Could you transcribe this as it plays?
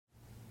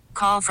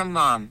call from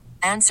mom.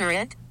 Answer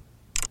it.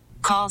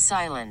 Call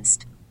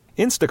silenced.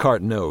 Instacart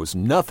knows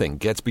nothing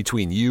gets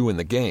between you and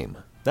the game.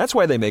 That's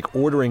why they make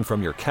ordering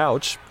from your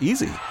couch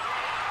easy.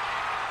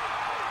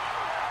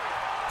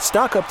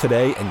 Stock up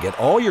today and get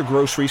all your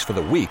groceries for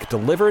the week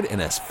delivered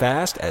in as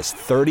fast as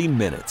 30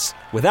 minutes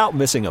without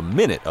missing a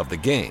minute of the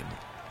game.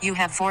 You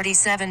have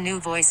 47 new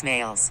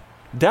voicemails.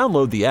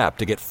 Download the app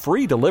to get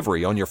free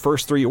delivery on your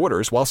first 3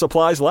 orders while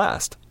supplies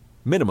last.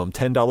 Minimum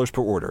 $10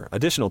 per order.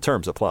 Additional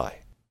terms apply.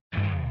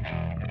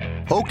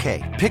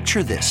 Okay,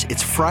 picture this.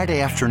 It's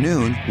Friday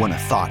afternoon when a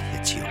thought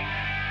hits you.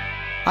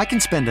 I can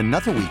spend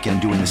another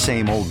weekend doing the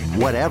same old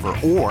whatever,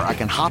 or I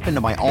can hop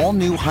into my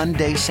all-new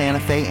Hyundai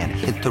Santa Fe and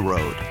hit the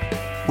road.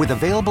 With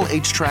available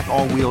H-Track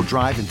all-wheel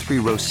drive and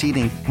 3-row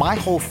seating, my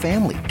whole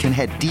family can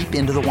head deep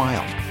into the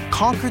wild.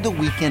 Conquer the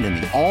weekend in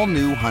the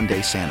all-new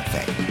Hyundai Santa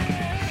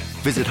Fe.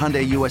 Visit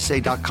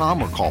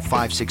HyundaiUSA.com or call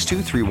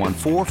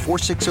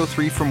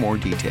 562-314-4603 for more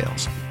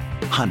details.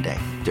 Hyundai,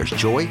 there's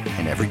joy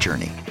in every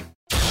journey.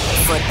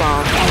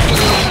 Football,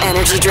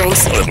 energy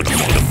drinks,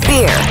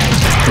 beer,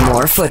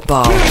 more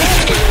football.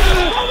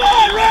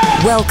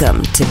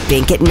 Welcome to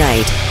Bink at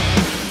Night.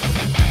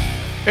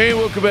 Hey,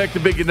 welcome back to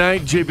Bink at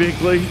Night. Jay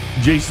Binkley,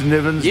 Jason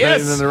Nivens,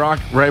 yes. Man in the Rock,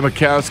 Ray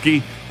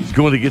Mikowski. He's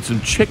going to get some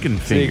chicken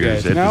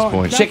fingers at this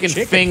point. Chicken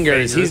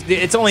fingers.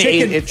 It's only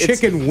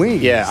chicken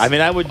wings. Yeah, I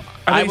mean, I would.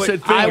 My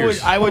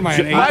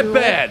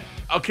bad.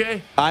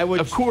 Okay.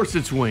 Of course,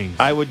 it's wings.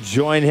 I would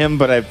join him,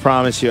 but I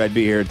promise you, I'd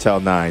be here till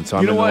 9. So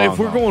you know what? If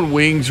we're going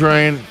wings,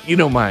 Ryan, you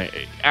know my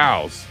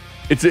owls.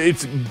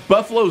 It's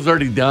Buffalo's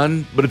already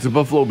done, but it's a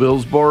Buffalo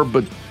Bills bar.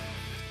 But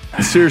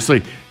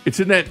seriously,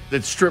 it's in that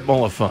strip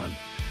mall of fun.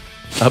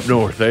 Up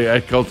north, I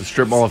call it the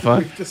strip mall of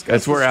fun.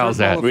 That's where Al's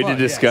at. We did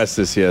discuss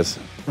this, yes.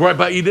 Where I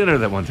bought you dinner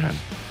that one time.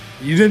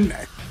 You didn't.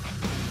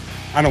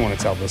 I don't want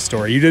to tell this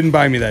story. You didn't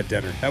buy me that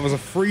dinner. That was a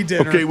free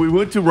dinner. Okay, we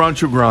went to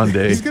Rancho Grande.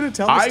 He's going to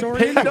tell the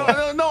story?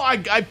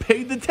 I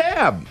paid the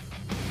tab.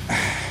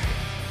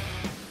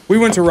 We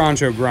went to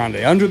Rancho Grande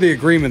under the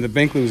agreement that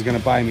Binkley was going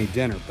to buy me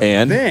dinner.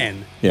 But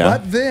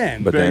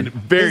then,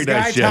 very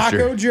nice gesture.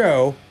 Taco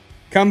Joe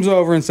comes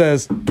over and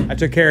says, "I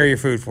took care of your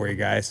food for you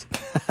guys."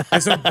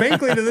 And so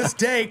Binkley to this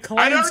day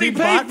claims I'd already he paid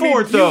bought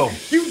for it, though.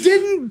 You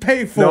didn't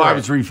pay for it. No, I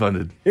was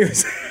refunded.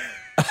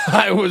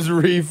 I was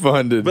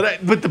refunded.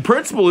 But the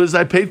principle is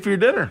I paid for your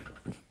dinner.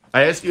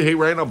 I asked you, hey,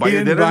 Ryan, I'll buy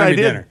you dinner, and I did.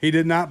 Dinner. He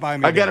did not buy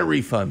me I got it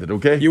refunded,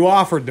 okay? You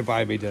offered to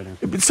buy me dinner.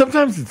 But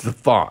sometimes it's the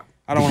thought.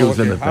 I don't want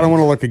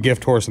to look a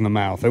gift horse in the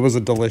mouth. It was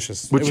a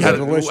delicious meal.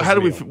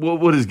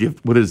 What is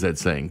gift? What is that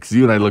saying? Because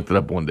you and I looked it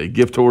up one day.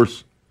 Gift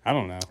horse? I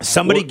don't know.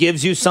 Somebody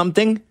gives you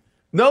something?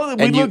 No,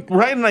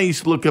 Ryan and I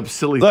used to look up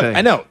silly things.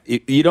 I know.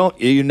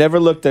 You never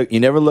look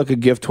a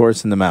gift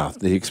horse in the mouth.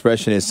 The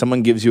expression is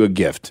someone gives you a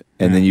gift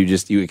and then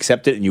you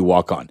accept it and you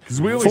walk on.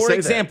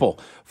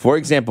 For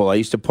example, I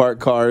used to park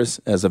cars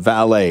as a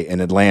valet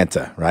in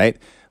Atlanta, right?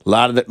 A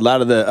lot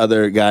of the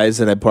other guys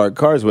that I parked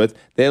cars with,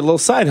 they had little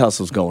side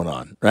hustles going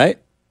on, right?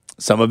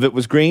 Some of it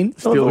was green,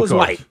 some of it was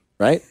white,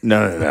 right?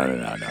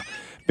 No.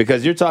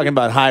 Because you're talking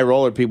about high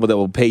roller people that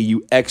will pay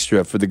you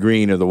extra for the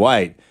green or the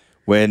white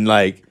when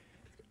like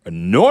a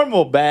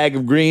normal bag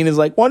of green is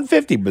like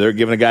 $150, but they're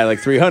giving a guy like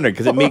 $300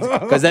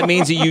 because that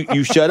means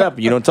you shut up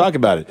and you don't talk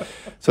about it.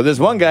 So this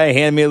one guy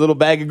handed me a little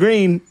bag of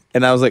green,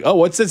 and I was like, "Oh,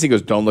 what's this?" He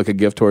goes, "Don't look a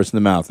gift horse in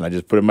the mouth." And I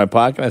just put it in my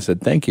pocket. And I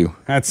said, "Thank you."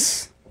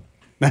 That's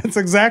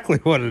exactly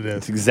what it is.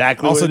 That's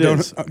exactly what it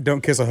is. Also,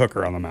 don't kiss a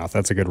hooker on the mouth.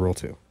 That's a good rule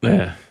too.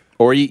 Yeah.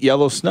 Or eat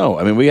yellow snow.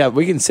 I mean,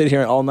 we can sit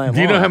here all night long.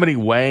 Do you know how many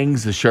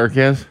wangs the shark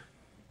has?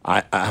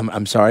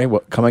 I'm sorry.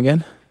 What? Come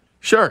again?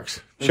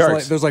 Sharks.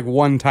 There's like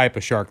one type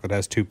of shark that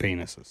has 2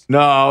 penises.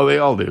 No, they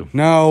all do.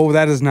 No,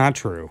 that is not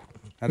true.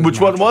 Which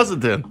one was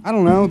it then? I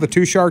don't know. The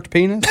 2-sharked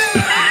penis?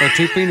 Or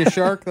 2-penis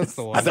shark? That's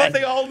the one. I thought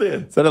they all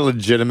did. Is that a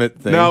legitimate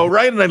thing? No,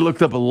 Ryan and I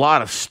looked up a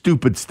lot of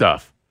stupid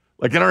stuff.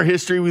 Like in our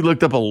history, we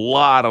looked up a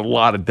lot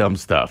of dumb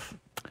stuff.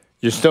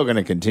 You're still going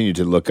to continue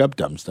to look up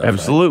dumb stuff.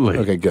 Absolutely.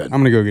 Right? Okay, good.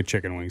 I'm going to go get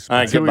chicken wings. All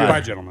right,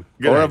 goodbye, gentlemen.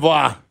 Au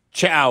revoir.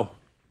 Ciao.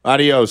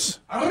 Adios.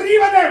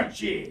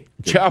 Arrivederci.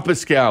 Ciao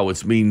Pascal,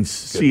 which means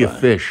see you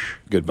fish.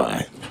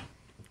 Goodbye.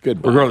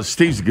 Regardless,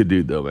 Steve's a good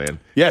dude, though, man.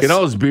 Yes. And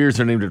all his beers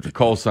are named after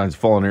call signs,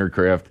 fallen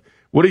aircraft.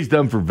 What he's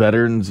done for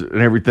veterans and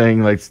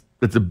everything, like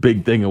that's a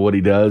big thing of what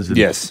he does. And,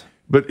 yes.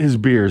 But his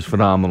beer is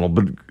phenomenal.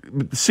 But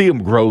to see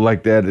him grow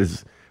like that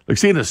is like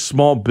seeing a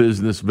small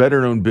business,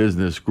 veteran-owned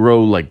business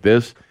grow like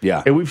this.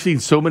 Yeah. And we've seen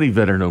so many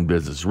veteran-owned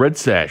businesses. Red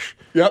Sash,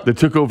 Yep. that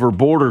took over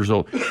borders.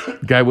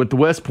 Guy went to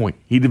West Point.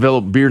 He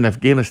developed beer in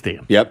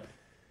Afghanistan. Yep.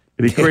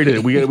 And he created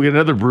it. We got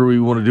another brewery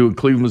we want to do in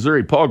Cleveland,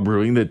 Missouri, Pog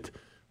Brewing, that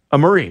a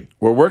Marine.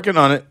 We're working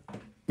on it.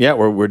 Yeah,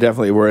 we're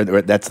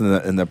definitely that's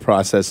in the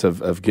process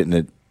of getting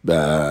it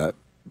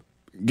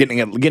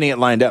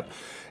lined up.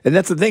 And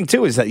that's the thing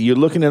too, is that you're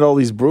looking at all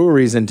these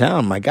breweries in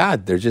town. My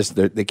God,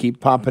 they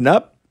keep popping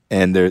up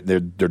and they're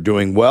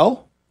doing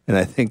well. And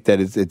I think that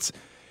it's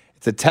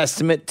a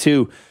testament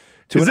to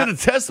Is it a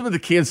testament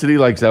that Kansas City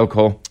likes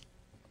alcohol?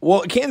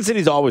 Well, Kansas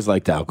City's always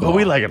liked alcohol. But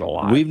we like it a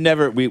lot. We've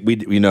never,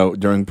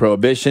 during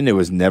Prohibition, it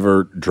was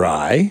never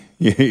dry.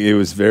 It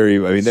was very,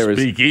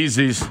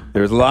 Speakeasies.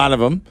 There was a lot of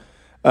them.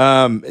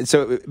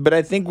 But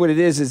I think what it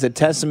is a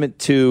testament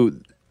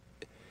to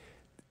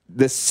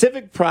the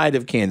civic pride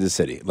of Kansas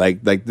City.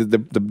 Like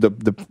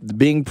the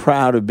being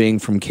proud of being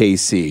from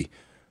KC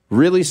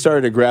really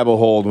started to grab a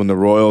hold when the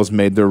Royals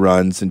made their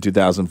runs in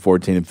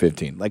 2014 and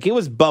 15. Like, it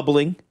was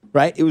bubbling,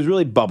 right? It was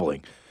really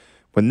bubbling.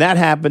 When that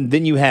happened,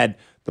 then you had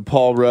the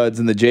Paul Rudds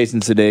and the Jason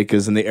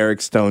Sudeikis and the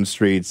Eric Stone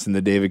Streets and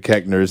the David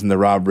Keckners and the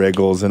Rob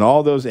Riggles and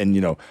all those,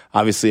 and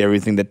obviously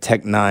everything that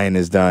Tech Nine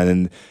has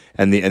done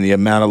and the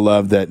amount of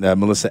love that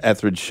Melissa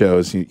Etheridge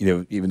shows.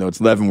 Even though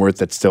it's Leavenworth,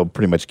 that's still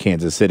pretty much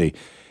Kansas City.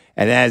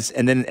 And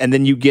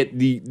then you get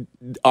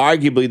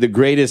arguably the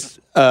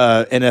greatest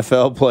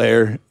NFL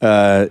player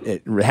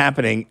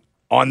happening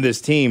on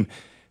this team.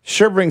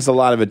 Sure brings a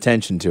lot of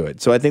attention to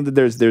it. So I think that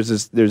there's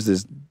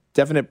this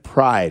definite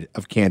pride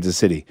of Kansas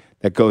City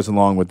that goes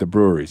along with the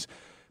breweries.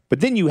 But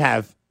then you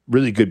have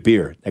really good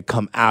beer that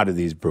come out of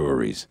these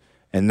breweries.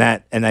 And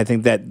I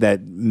think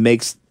that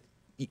makes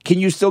 – can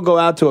you still go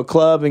out to a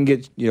club and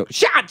get,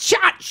 shot?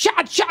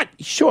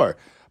 Sure.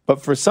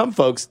 But for some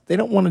folks, they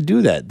don't want to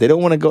do that. They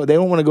don't want to go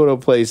to a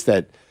place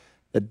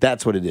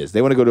that's what it is.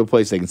 They want to go to a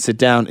place they can sit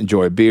down,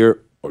 enjoy a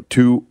beer or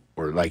two,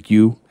 or like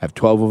you, have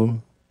 12 of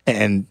them,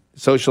 and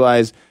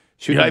socialize.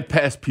 I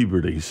passed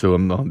puberty, so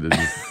I'm not.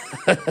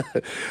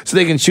 So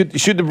they can shoot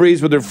the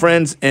breeze with their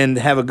friends and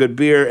have a good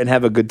beer and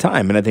have a good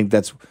time. And I think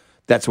that's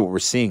what we're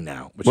seeing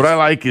now. What I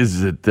like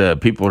is that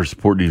people are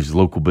supporting these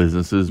local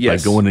businesses by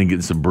going in and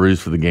getting some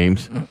brews for the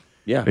games.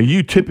 Yeah, and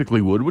you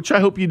typically would, which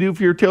I hope you do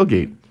for your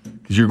tailgate,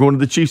 because you're going to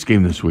the Chiefs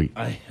game this week.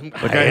 I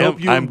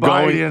hope you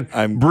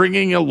I'm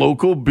bringing a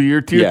local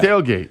beer to your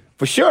tailgate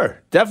for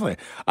sure, definitely.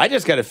 I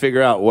just got to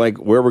figure out where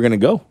we're going to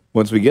go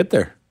once we get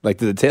there. Like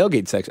to the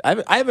tailgate section.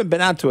 I haven't been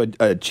out to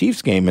a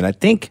Chiefs game, and I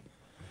think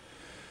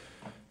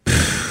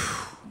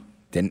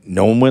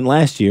no one went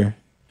last year.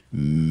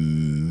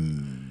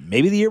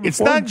 Maybe the year before. It's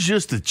not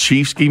just a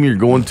Chiefs game you're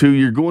going to.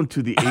 You're going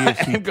to the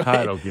AFC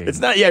title game. It's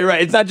not. Yeah, you're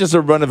right. It's not just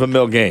a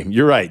run-of-the-mill game.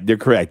 You're right. You're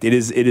correct. It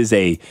is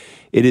the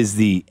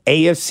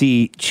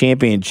AFC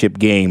Championship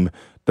game,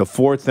 the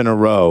fourth in a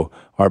row.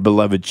 Our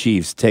beloved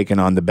Chiefs taking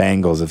on the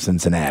Bengals of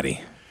Cincinnati.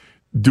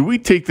 Do we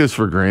take this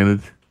for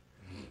granted?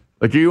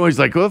 Like, you're always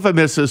like, well, if I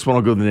miss this one,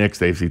 I'll go to the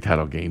next AFC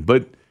title game.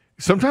 But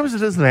sometimes it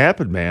doesn't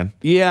happen, man.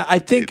 Yeah, I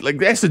think. Like,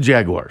 that's the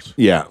Jaguars.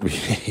 Yeah.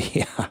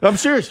 I'm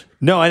serious.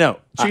 No, I know.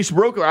 Chiefs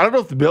broke. I don't know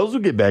if the Bills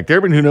will get back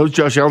there, but who knows?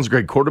 Josh Allen's a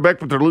great quarterback,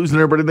 but they're losing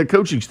everybody in the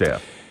coaching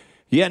staff.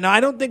 Yeah, no,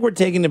 I don't think we're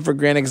taking it for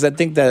granted, because I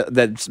think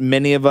that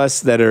many of us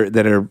that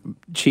are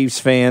Chiefs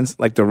fans,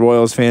 like the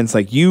Royals fans,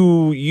 like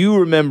you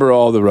remember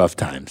all the rough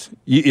times.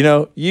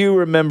 You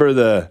remember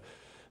the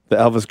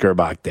Elvis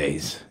Gerbach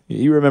days.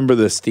 You remember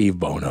the Steve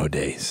Bono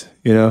days,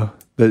 the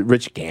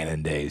Rich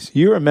Gannon days.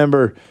 You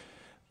remember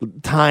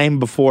time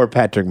before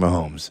Patrick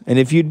Mahomes. And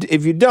if you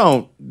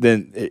don't,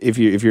 then if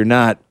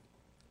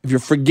you're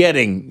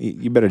forgetting,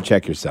 you better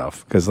check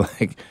yourself, because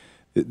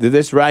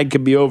this ride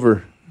could be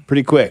over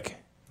pretty quick.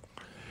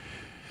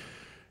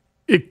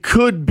 It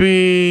could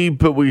be,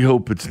 but we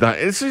hope it's not.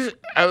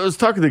 I was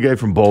talking to the guy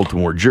from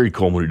Baltimore, Jerry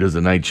Coleman, who does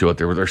a night show out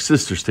there with our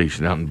sister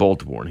station out in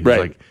Baltimore. And he was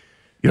like,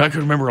 I can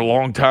remember a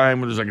long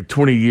time when there's like a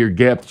 20-year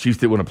gap, the Chiefs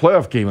didn't win a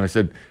playoff game. And I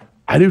said,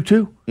 I do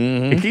too.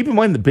 Mm-hmm. And keep in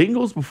mind, the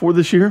Bengals before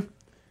this year,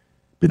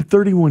 been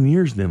 31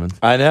 years, Nivens.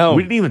 I know.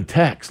 We didn't even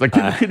text. Like,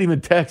 people couldn't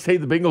even text, hey,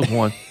 the Bengals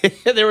won.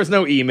 There was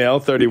no email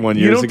 31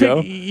 years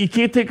ago. You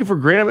can't take it for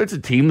granted. It's a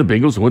team, the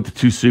Bengals went to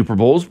 2 Super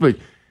Bowls, but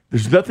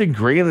there's nothing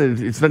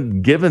granted. It's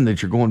not given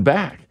that you're going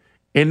back.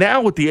 And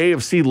now with the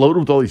AFC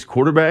loaded with all these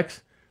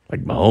quarterbacks,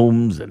 like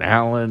Mahomes and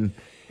Allen,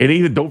 and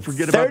even don't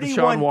forget about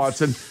Deshaun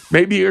Watson.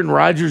 Maybe Aaron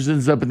Rodgers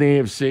ends up in the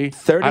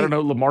AFC. I don't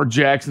know. Lamar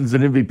Jackson's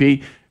an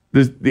MVP.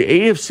 The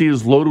AFC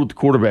is loaded with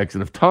quarterbacks.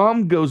 And if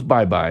Tom goes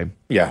bye-bye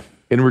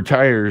and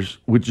retires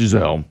with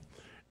Giselle,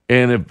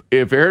 and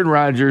if Aaron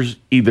Rodgers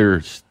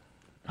either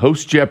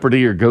hosts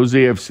Jeopardy or goes to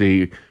the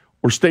AFC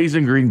or stays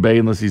in Green Bay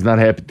unless he's not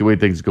happy with the way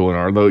things going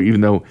are,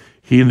 even though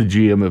he and the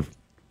GM have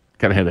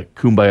kind of had a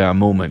kumbaya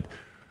moment,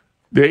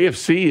 the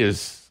AFC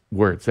is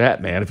where it's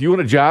at, man. If you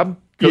want a job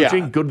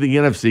coaching, go to the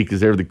NFC, because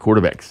there the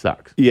quarterback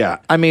sucks. Yeah,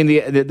 I mean,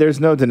 there's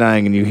no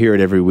denying, and you hear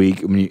it every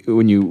week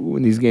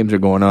when these games are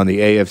going on. The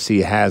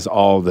AFC has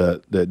all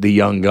the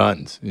young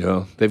guns.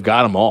 They've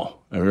got them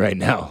all right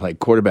now, like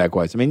quarterback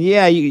wise. I mean,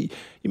 you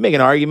make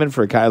an argument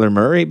for Kyler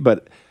Murray,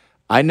 but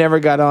I never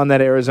got on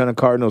that Arizona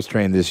Cardinals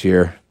train this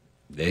year.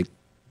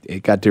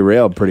 It got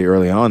derailed pretty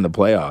early on in the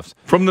playoffs.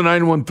 From the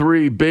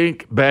 913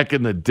 Bink, back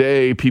in the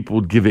day, people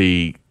would give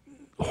a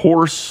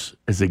horse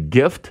as a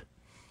gift.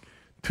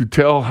 To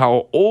tell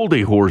how old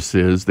a horse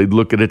is, they'd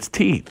look at its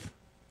teeth.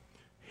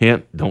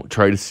 Hint, don't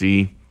try to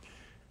see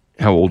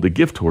how old a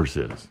gift horse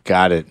is.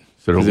 Got it.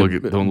 So don't look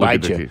at the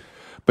teeth.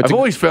 But I've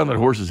always found that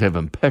horses have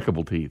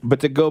impeccable teeth.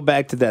 But to go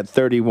back to that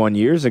 31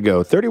 years ago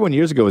was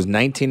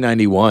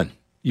 1991.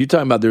 You're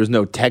talking about there was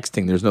no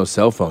texting, there's no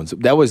cell phones.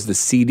 That was the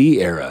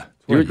CD era.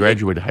 You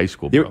graduated high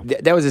school, bro.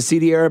 That was a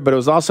CD era, but it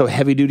was also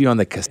heavy duty on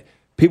the cassette.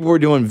 People were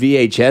doing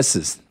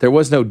VHSs. There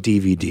was no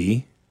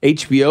DVD.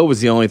 HBO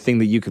was the only thing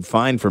that you could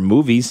find for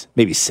movies.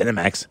 Maybe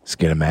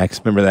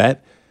Skinamax. Remember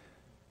that?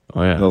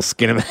 Oh, yeah. Little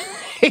Skinamax.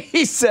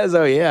 He says,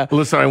 oh, yeah.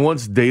 Listen, I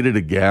once dated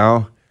a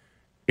gal,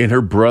 and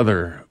her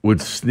brother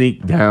would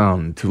sneak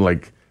down to,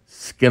 like,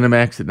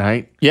 Skinamax at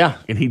night. Yeah.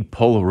 And he'd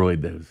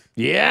Polaroid those.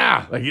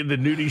 Yeah. Like in the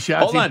nudie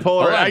shots, he'd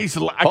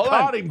Polaroid. I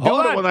caught him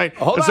doing it one night.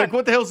 I was like,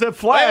 what the hell's that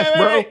flash,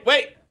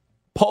 wait.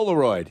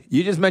 Polaroid.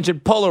 You just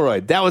mentioned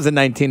Polaroid. That was a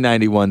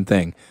 1991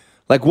 thing.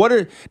 Like,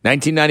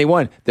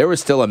 1991, there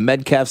was still a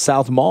Metcalf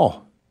South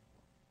Mall.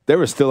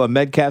 What's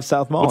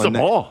a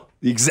mall?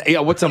 Yeah,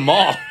 what's a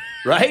mall?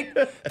 Right?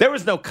 There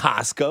was no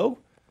Costco.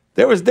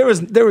 There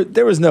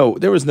was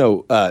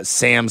no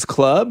Sam's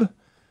Club.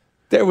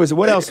 There was,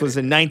 what else was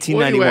in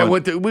 1991?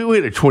 Well, anyway, we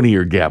had a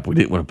 20-year gap. We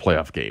didn't win a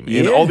playoff game.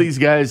 And all these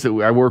guys that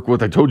I work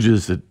with, I told you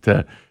this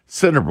at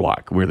Center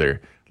Block, we're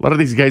there. A lot of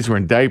these guys were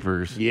in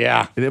diapers.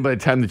 Yeah. And then by the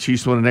time the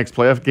Chiefs won the next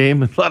playoff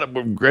game, a lot of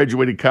them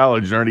graduated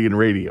college and already in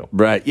radio.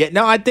 Right. Yeah.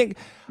 No, I think.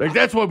 Like,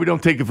 that's why we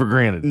don't take it for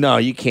granted. No,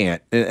 you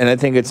can't. And I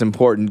think it's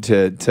important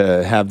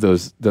to have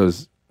those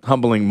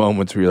humbling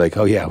moments where you're like,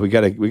 oh yeah, we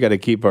gotta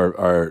keep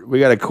we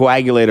gotta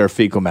coagulate our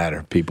fecal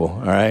matter, people.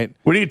 All right.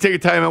 We need to take a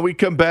time out. We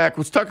come back.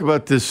 Let's talk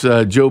about this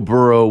Joe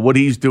Burrow, what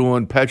he's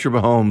doing, Patrick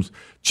Mahomes,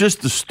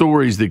 just the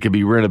stories that could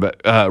be written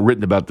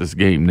about this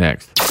game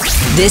next.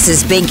 This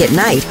is Bink at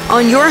Night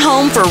on your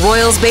home for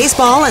Royals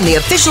baseball and the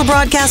official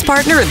broadcast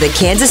partner of the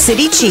Kansas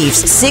City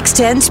Chiefs,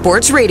 610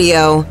 Sports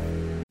Radio.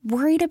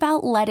 Worried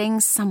about letting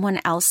someone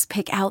else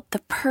pick out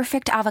the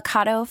perfect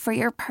avocado for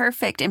your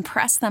perfect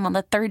impress them on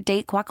the third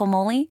date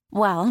guacamole?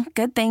 Well,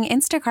 good thing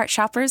Instacart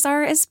shoppers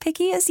are as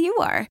picky as you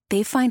are.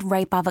 They find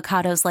ripe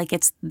avocados like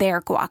it's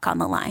their guac on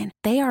the line.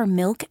 They are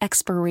milk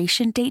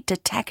expiration date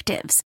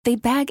detectives. They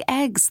bag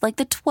eggs like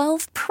the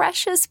 12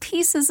 precious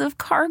pieces of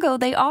cargo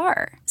they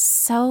are.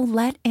 So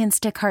let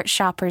Instacart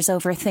shoppers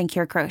overthink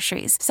your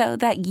groceries so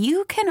that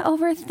you can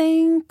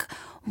overthink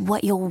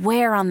what you'll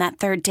wear on that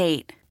third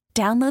date.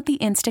 Download the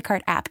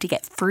Instacart app to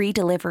get free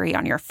delivery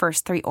on your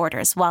first 3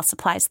 orders while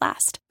supplies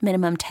last.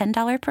 Minimum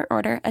 $10 per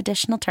order.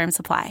 Additional terms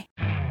apply.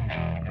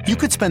 You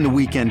could spend the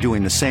weekend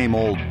doing the same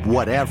old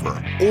whatever,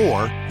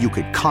 or you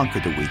could conquer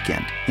the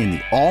weekend in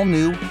the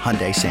all-new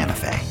Hyundai Santa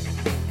Fe.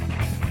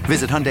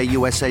 Visit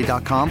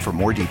HyundaiUSA.com for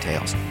more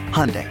details.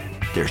 Hyundai,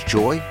 there's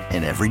joy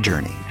in every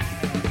journey.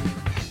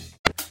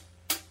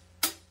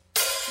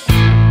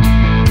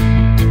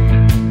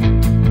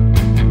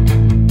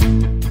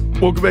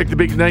 Welcome back to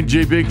Bink At Night.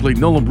 Jay Binkley,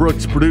 Nolan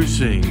Brooks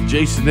producing,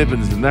 Jason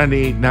Nivens, and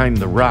 98.9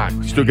 The Rock.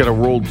 Still got our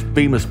world's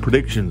famous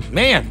predictions.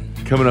 Man.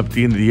 Coming up at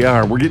the end of the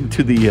hour. We're getting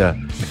to the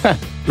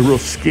real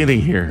skinny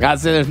here. I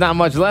said there's not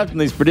much left in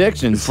these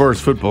predictions. As far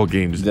as football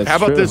games. That's How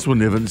about true. this one,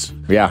 Nivens?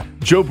 Yeah.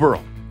 Joe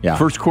Burrow,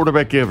 first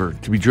quarterback ever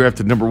to be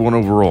drafted number 1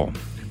 overall,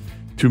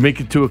 to make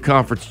it to a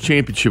conference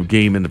championship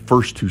game in the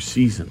first 2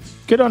 seasons.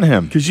 Good on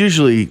him. Because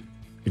usually,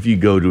 if you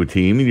go to a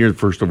team and you're the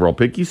first overall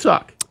pick, you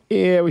suck.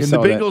 Yeah, we and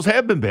saw the Bengals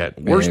have been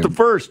bad. Worst to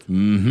first.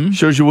 Mm-hmm.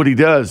 Shows you what he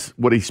does,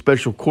 what a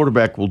special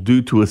quarterback will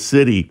do to a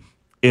city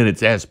and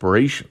its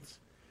aspirations.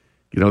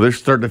 You know, they're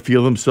starting to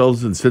feel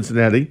themselves in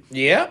Cincinnati.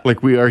 Yeah.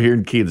 Like we are here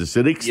in Kansas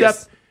City,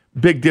 except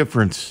big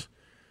difference.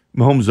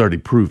 Mahomes already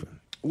proven.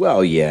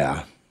 Well,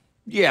 yeah.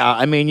 Yeah,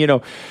 I mean, you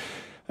know,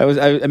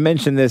 I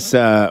mentioned this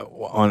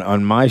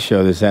on my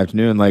show this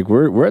afternoon. Like,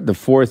 we're at the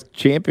 4th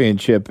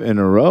championship in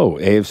a row,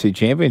 AFC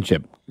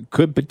championship.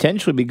 Could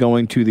potentially be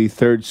going to the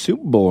 3rd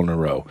Super Bowl in a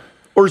row.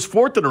 Or it's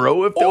 4th in a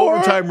row if the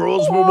overtime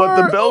rules were what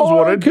the Bells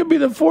wanted. It could be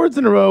the 4th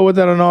in a row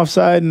without an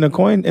offside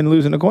and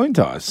losing a coin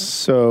toss.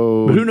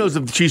 So, but who knows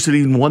if the Chiefs had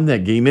even won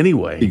that game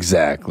anyway?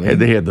 Exactly. Had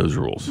they had those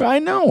rules. I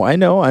know. I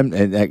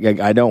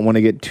don't want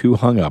to get too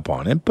hung up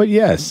on it, but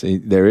yes,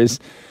 there is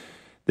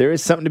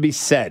something to be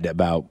said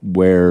about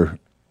where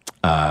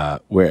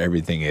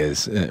everything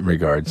is in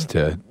regards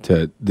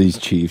to these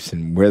Chiefs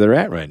and where they're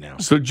at right now.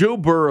 So Joe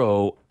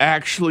Burrow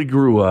actually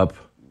grew up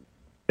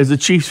as a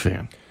Chiefs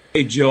fan.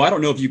 Hey, Joe, I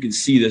don't know if you can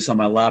see this on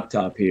my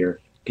laptop here.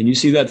 Can you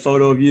see that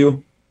photo of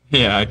you?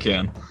 Yeah, I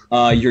can.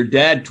 Your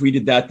dad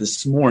tweeted that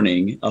this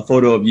morning, a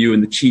photo of you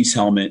in the Chiefs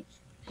helmet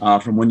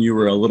from when you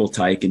were a little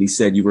tyke, and he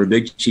said you were a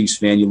big Chiefs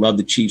fan. You loved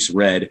the Chiefs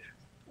red.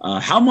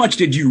 How much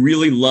did you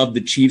really love the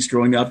Chiefs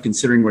growing up,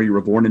 considering where you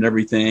were born and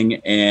everything?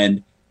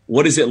 And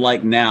what is it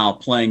like now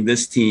playing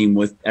this team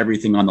with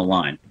everything on the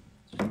line?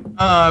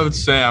 I would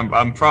say I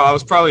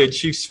was probably a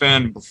Chiefs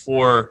fan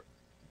before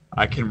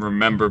I can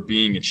remember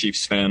being a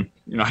Chiefs fan.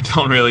 You know,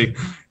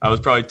 I was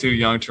probably too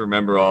young to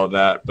remember all of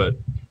that, but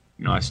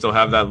you know, I still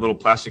have that little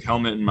plastic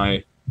helmet in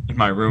my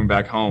room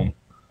back home.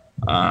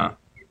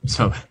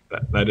 So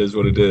that is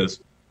what it is.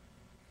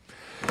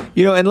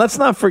 You know, and let's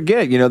not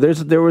forget, you know,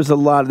 there's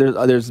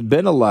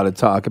been a lot of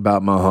talk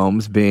about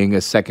Mahomes being a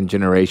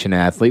second-generation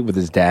athlete, with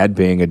his dad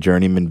being a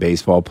journeyman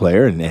baseball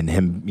player, and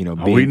him, you know,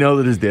 we know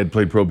that his dad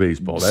played pro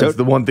baseball. That's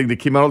the one thing that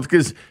came out,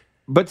 because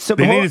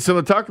They needed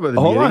someone to talk about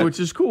the beginning, which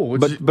is cool,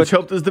 which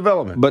helped his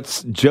development.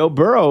 But Joe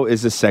Burrow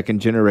is a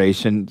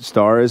second-generation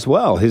star as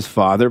well. His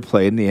father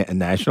played in the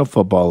National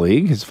Football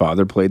League. His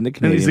father played in the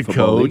Canadian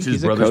Football League.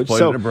 His brothers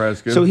played in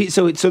Nebraska. So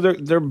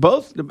they're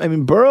both. I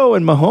mean, Burrow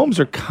and Mahomes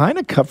are kind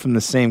of cut from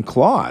the same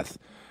cloth.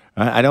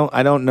 I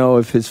don't know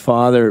if his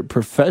father,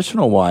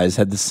 professional-wise,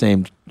 had the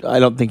same. I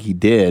don't think he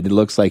did. It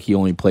looks like he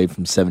only played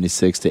from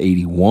 76 to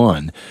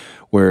 81.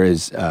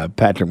 Whereas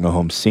Patrick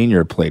Mahomes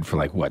Sr. played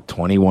for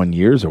 21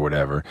 years or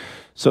whatever.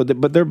 So,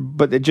 but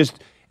it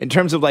just in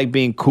terms of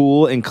being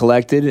cool and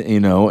collected,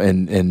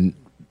 and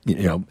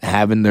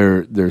having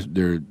their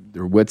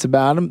wits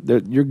about them,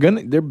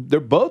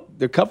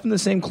 they're cut from the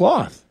same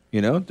cloth.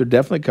 They're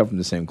definitely cut from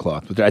the same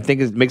cloth. But I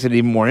think it makes it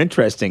even more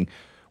interesting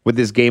with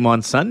this game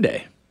on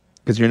Sunday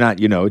because you're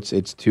not,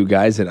 it's two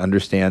guys that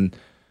understand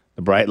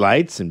the bright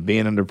lights and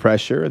being under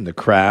pressure and the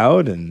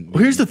crowd. And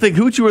here's the thing: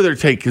 who would you rather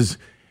take? Because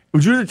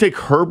would you rather take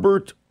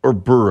Herbert or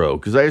Burrow?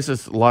 Because I asked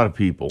this a lot of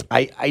people.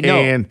 I know.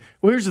 And,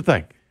 here's the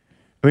thing.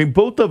 I mean,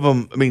 both of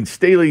them,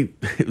 Staley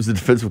was the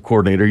defensive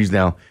coordinator. He's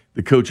now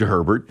the coach of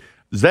Herbert.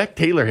 Zach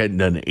Taylor hadn't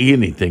done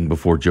anything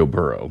before Joe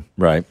Burrow.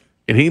 Right.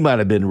 And he might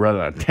have been run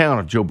out of town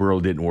if Joe Burrow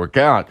didn't work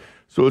out.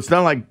 So it's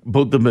not like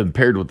both of them been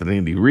paired with an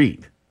Andy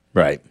Reid.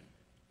 Right.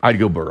 I'd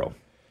go Burrow.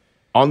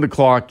 On the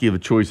clock, you have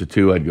a choice of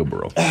two. I'd go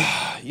Burrow.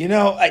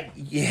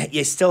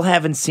 You still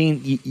haven't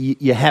seen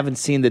you haven't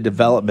seen the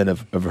development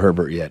of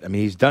Herbert yet. I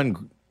mean, he's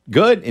done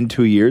good in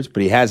 2 years,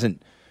 but he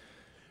hasn't.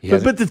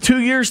 But the 2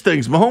 years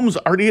things, Mahomes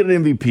already had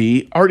an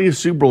MVP, already a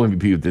Super Bowl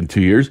MVP within 2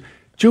 years.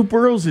 Joe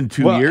Burrow's in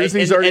 2 years.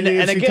 He's already in the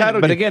AFC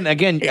title. But again,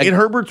 and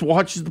Herbert's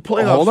watches the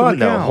playoffs.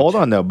 Hold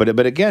on though.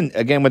 But again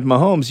with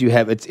Mahomes, you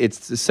have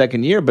it's the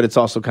second year, but it's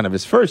also kind of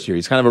his first year.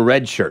 He's kind of a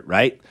red shirt,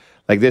 right?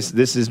 Like this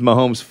is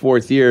Mahomes'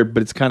 fourth year,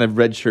 but it's kind of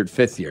redshirt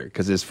fifth year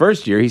because his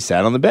first year he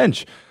sat on the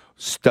bench,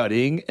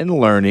 studying and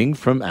learning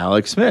from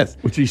Alex Smith,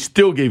 which he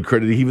still gave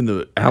credit even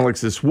to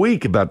Alex this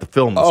week about the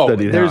film and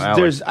studying how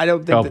Alex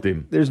helped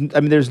him.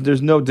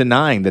 There's no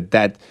denying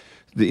that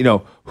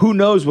who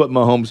knows what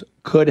Mahomes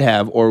could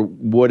have or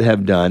would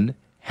have done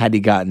had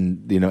he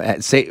gotten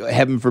say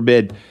heaven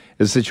forbid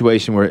a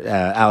situation where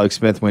Alex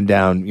Smith went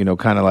down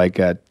kind of like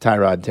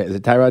Tyrod. Is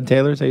it Tyrod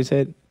Taylor? Is that how you say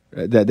it?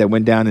 That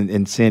went down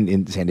in San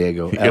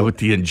Diego. Yeah, with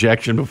the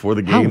injection before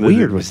the game. How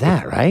weird was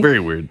that, right?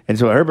 Very weird. And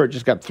so Herbert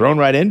just got thrown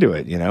right into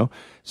it,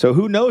 So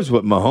who knows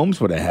what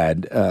Mahomes would have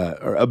had,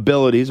 or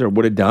abilities, or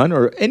would have done,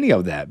 or any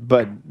of that.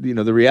 But,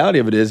 the reality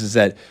of it is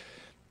that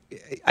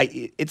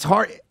it's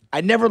hard.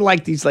 I never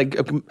like these, a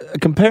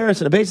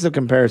comparison, a basis of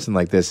comparison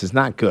like this is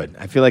not good.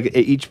 I feel like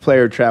each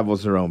player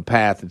travels their own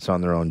path. It's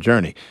on their own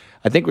journey.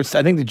 I think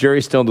the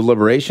jury's still in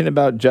deliberation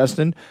about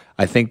Justin.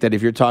 I think that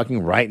if you're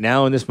talking right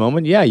now in this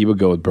moment, yeah, you would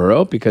go with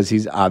Burrow because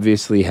he's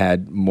obviously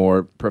had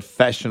more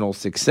professional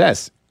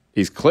success.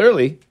 He's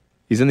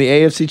in the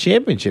AFC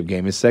Championship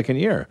game his second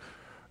year.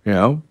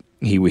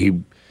 He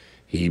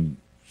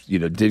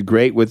did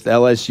great with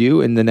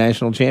LSU in the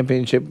national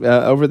championship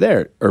over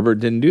there. Herbert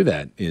didn't do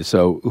that.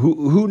 So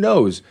who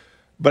knows?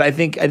 But I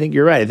think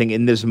you're right. I think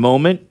in this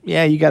moment,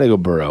 yeah, you got to go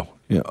Burrow.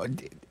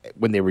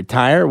 When they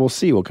retire, we'll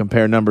see. We'll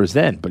compare numbers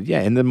then. But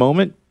yeah, in the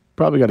moment,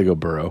 probably got to go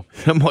Burrow.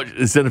 I'm watching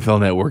this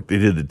NFL Network. They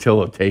did the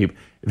Tillo tape.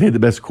 They had the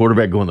best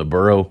quarterback going to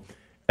Burrow.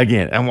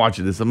 Again, I'm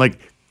watching this. I'm like,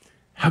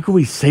 how can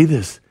we say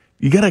this?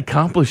 You got to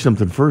accomplish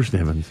something first,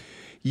 Nivens.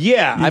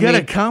 Yeah, you got to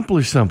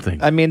accomplish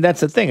something. I mean,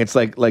 that's the thing. It's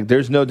like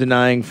there's no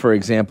denying, for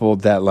example,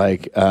 that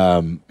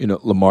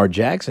Lamar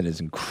Jackson is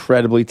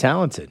incredibly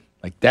talented.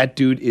 Like that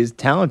dude is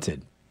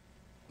talented.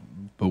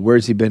 But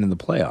where's he been in the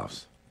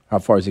playoffs? How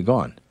far has he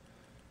gone?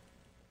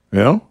 He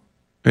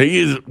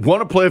has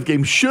won a playoff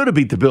game. Should have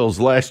beat the Bills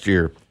last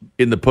year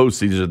in the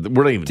postseason.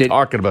 We're not even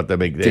talking about that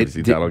big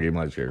AFC title game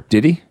last year.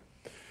 Did he?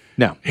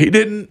 No, he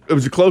didn't. It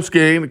was a close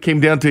game. It came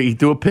down to he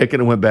threw a pick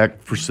and it went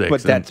back for 6.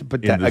 But that's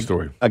the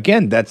story.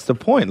 Again, that's the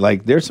point.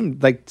 Like there's some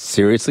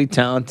seriously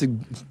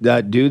talented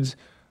dudes.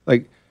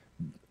 Like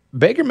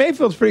Baker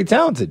Mayfield's pretty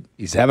talented.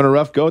 He's having a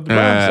rough go at the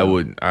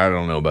Browns. I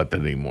don't know about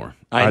that anymore.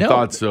 I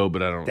thought so,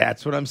 but I don't.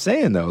 That's what I'm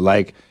saying though.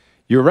 Like.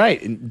 You're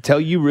right. Until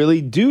you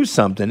really do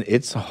something,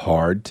 it's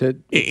hard to.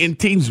 And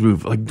teams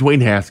move. Like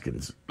Dwayne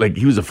Haskins,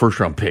 he was a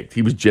first-round pick.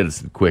 He was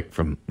jettisoned quick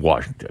from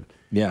Washington.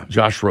 Yeah.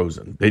 Josh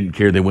Rosen. They didn't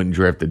care. They went and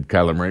drafted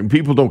Kyler Murray.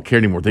 People don't care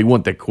anymore. They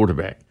want that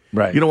quarterback.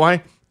 Right. You know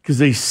why? Because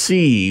they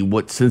see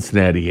what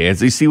Cincinnati has.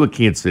 They see what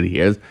Kansas City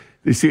has.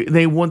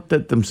 They want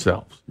that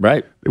themselves.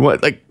 Right. They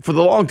want, for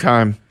the long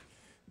time,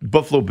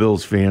 Buffalo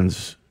Bills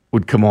fans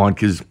would come on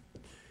because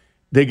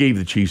they gave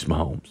the Chiefs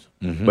Mahomes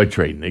by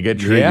trading. They got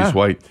Tre'Davious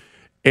White.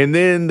 And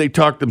then they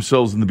talked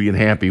themselves into being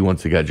happy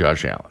once they got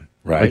Josh Allen.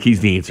 Right. Like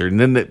he's the answer.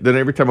 And then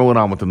every time I went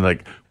on with them, they're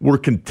like, we're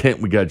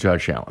content we got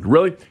Josh Allen.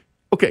 Really?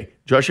 Okay,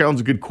 Josh Allen's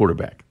a good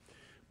quarterback.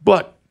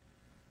 But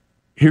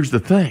here's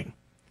the thing.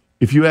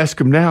 If you ask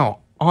him now,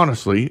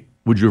 honestly,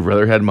 would you have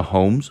rather had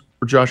Mahomes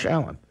or Josh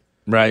Allen?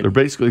 Right. They're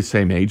basically the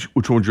same age.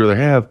 Which one would you rather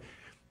have?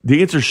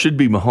 The answer should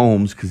be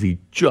Mahomes because he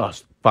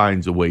just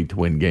finds a way to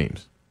win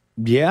games.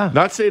 Yeah.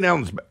 Not saying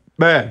Allen's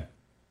bad.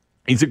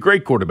 He's a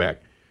great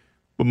quarterback.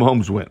 but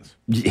Mahomes wins.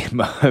 Yeah,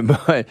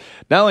 but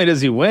not only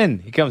does he win,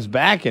 he comes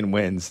back and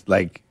wins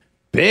like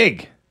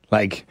big,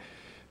 like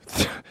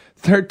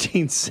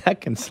 13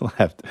 seconds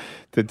left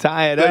to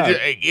tie it up.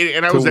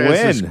 And I was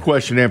asked this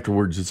question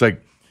afterwards. It's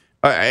like,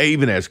 I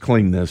even asked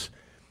Kling this.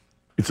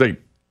 It's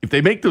like, if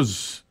they make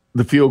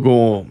the field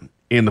goal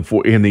and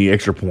the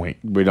extra point,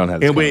 we don't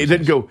have. And it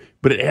didn't go,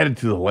 but it added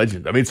to the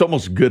legend. I mean, it's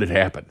almost good it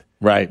happened,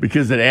 right?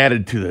 Because it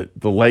added to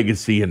the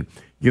legacy. And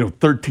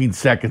 13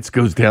 seconds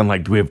goes down.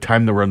 Like, do we have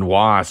time to run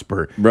wasp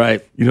or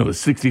right? The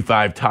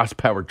 65 toss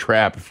power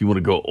trap? If you want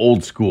to go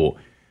old school,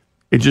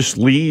 it just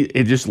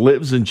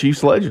lives in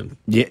Chiefs legend.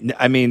 Yeah,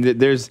 I mean,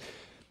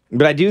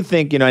 but I do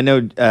think I know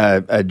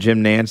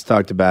Jim Nantz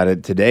talked about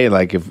it today.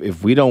 Like,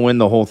 if we don't win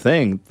the whole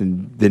thing,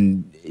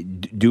 then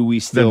do we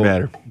still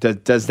matter?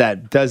 Does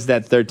that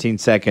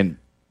 13-second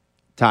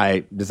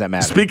tie? Does that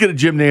matter? Speaking of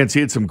Jim Nantz, he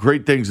had some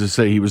great things to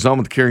say. He was on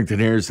with Carrington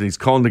Harris, and he's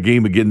calling the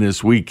game again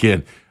this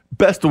weekend.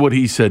 Best of what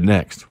he said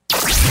next.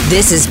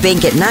 This is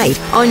Bink at Night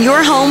on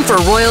your home for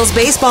Royals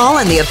baseball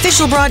and the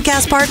official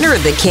broadcast partner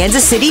of the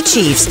Kansas City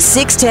Chiefs,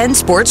 610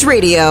 Sports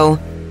Radio.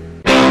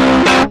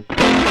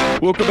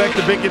 Welcome back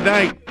to Bink at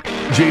Night.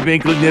 Jay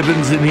Binkley,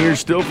 Nivens in here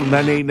still from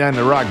 98.9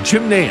 The Rock.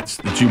 Jim Nantz,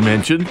 that you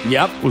mentioned,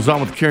 was on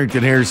with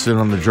Carrington Harrison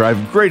on the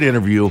drive. Great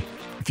interview.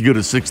 If you go to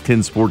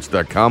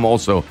 610sports.com,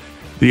 also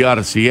the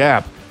Odyssey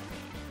app.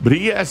 But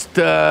he asked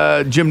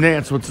Jim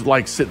Nantz what's it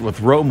like sitting with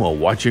Romo,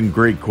 watching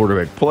great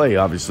quarterback play.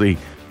 Obviously,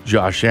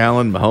 Josh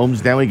Allen,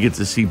 Mahomes. Now he gets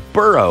to see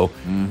Burrow.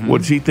 Mm-hmm. What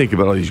does he think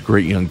about all these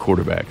great young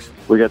quarterbacks?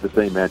 We got the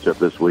same matchup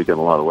this week in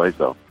a lot of ways,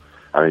 though.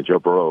 I mean, Joe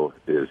Burrow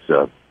is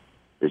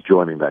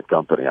joining that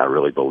company. I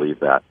really believe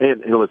that.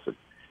 And listen,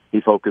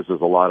 he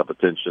focuses a lot of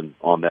attention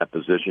on that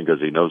position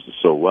because he knows it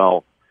so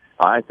well.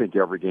 I think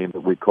every game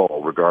that we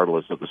call,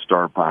 regardless of the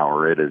star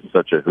power, it is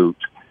such a hoot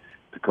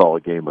to call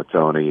a game with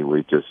Tony.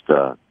 We just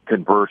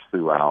converse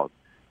throughout.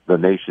 The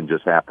nation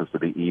just happens to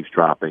be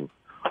eavesdropping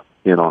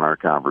in on our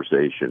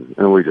conversation,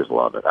 and we just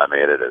love it. I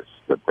mean, it is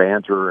the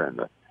banter and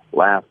the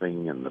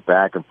laughing and the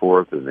back and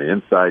forth and the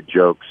inside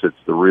jokes. It's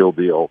the real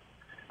deal.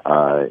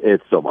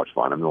 It's so much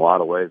fun. In a lot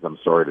of ways, I'm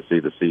sorry to see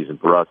the season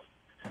for us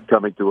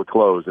coming to a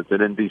close. It's an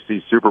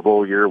NBC Super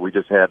Bowl year. We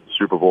just had the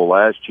Super Bowl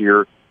last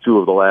year, 2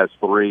 of the last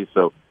 3.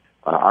 So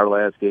our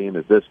last game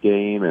is this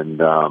game, and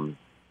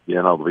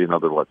it'll be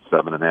another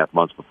 7.5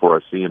 months before I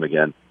see him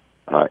again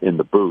in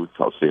the booth.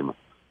 I'll see him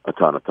a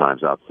ton of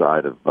times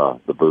outside of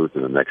the booth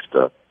in the next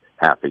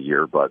half a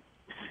year. But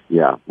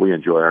yeah, we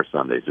enjoy our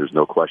Sundays. There's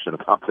no question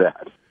about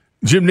that.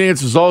 Jim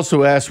Nantz was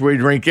also asked where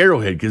he'd rank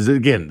Arrowhead because,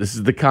 again, this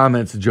is the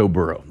comments of Joe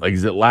Burrow. Like,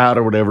 is it loud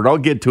or whatever? And I'll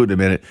get to it in a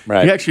minute.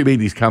 Right. He actually made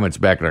these comments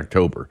back in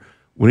October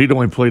when he'd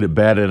only played at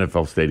bad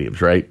NFL stadiums,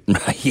 right?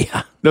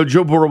 Yeah. No,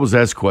 Joe Burrow was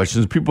asked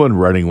questions. People have been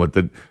writing with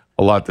it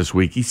a lot this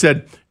week. He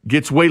said,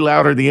 gets way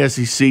louder in the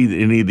SEC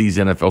than any of these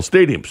NFL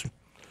stadiums.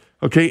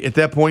 Okay, at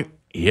that point,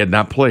 he had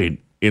not played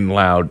in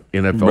loud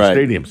NFL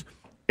stadiums.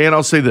 And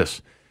I'll say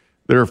this.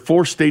 There are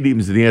 4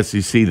 stadiums in the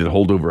SEC that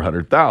hold over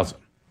 100,000.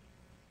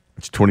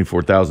 It's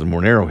 24,000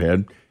 more than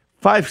Arrowhead.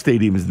 5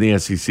 stadiums in the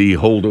SEC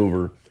hold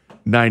over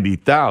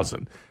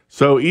 90,000.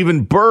 So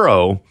even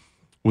Burrow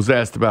was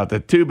asked about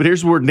that too. But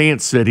here's where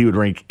Nantz said he would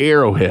rank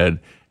Arrowhead,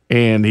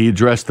 and he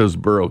addressed those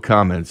Burrow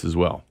comments as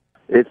well.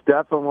 It's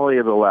definitely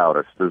the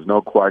loudest. There's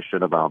no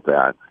question about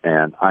that.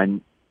 And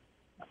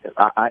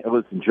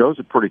listen, Joe's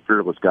a pretty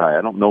fearless guy.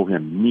 I don't know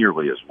him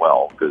nearly as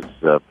well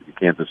because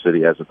Kansas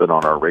City hasn't been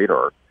on our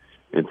radar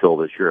until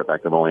this year. In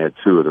fact, I've only had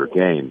 2 of their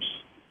games.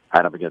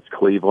 Had them against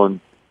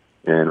Cleveland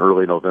in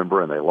early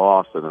November, and they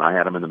lost. And then I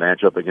had them in the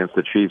matchup against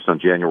the Chiefs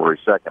on January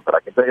 2nd. But I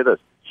can tell you this,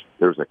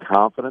 there's a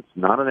confidence,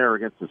 not an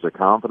arrogance, there's a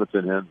confidence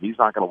in him. He's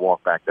not going to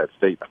walk back that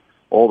statement.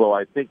 Although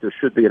I think there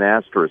should be an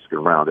asterisk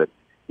around it.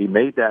 He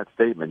made that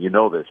statement,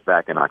 this,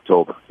 back in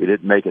October. He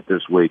didn't make it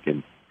this week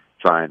and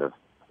trying to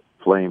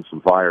flame some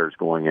fires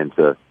going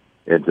into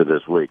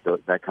this week.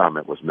 That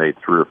comment was made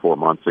 3 or 4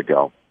 months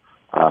ago.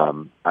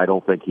 I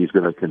don't think he's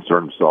going to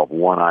concern himself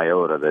one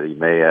iota that he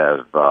may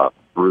have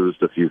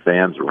bruised a few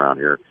fans around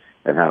here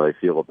and how they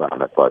feel about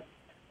it. But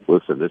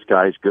listen, this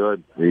guy's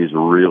good. He's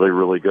really,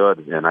 really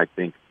good. And I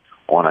think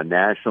on a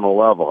national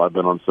level, I've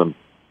been on some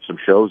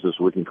shows this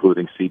week,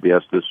 including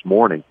CBS this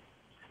morning,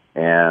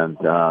 and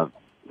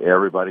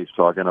everybody's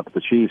talking up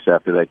the Chiefs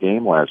after that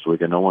game last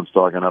week, and no one's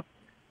talking up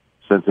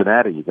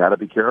Cincinnati. You got to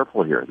be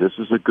careful here. This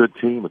is a good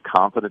team, a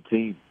confident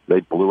team. They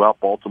blew out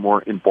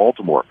Baltimore in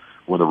Baltimore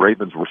when the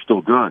Ravens were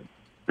still good.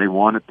 They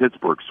won at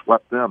Pittsburgh,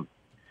 swept them.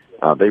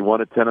 They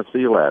won at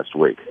Tennessee last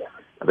week.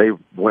 They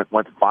went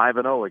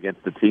 5-0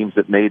 against the teams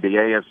that made the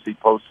AFC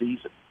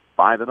postseason,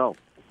 5-0.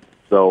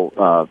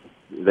 So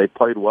they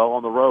played well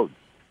on the road.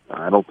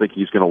 I don't think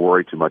he's going to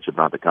worry too much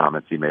about the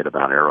comments he made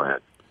about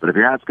Arrowhead. But if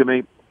you're asking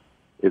me,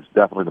 it's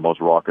definitely the most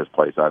raucous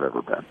place I've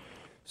ever been.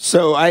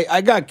 So I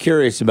got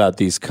curious about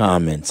these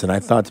comments, and I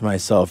thought to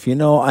myself,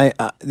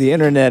 the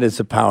internet is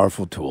a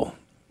powerful tool,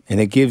 and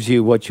it gives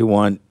you what you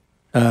want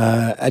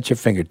at your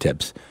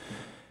fingertips.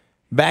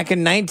 Back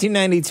in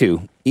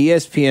 1992,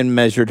 ESPN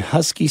measured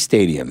Husky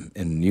Stadium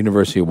in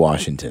University of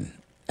Washington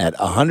at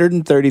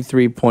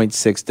 133.6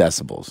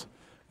 decibels,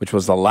 which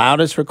was the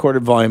loudest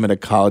recorded volume at a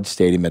college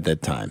stadium at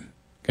that time.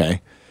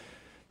 Okay,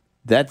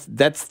 that's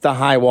the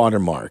high water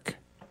mark.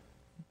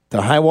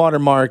 The high water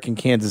mark in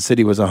Kansas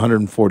City was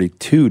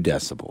 142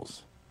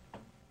 decibels.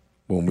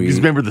 Because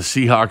remember, the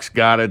Seahawks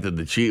got it, and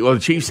the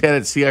Chiefs had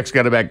it, Seahawks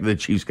got it back, and the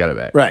Chiefs got it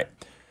back. Right.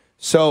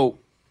 So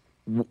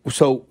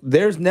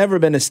there's never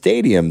been a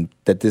stadium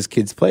that this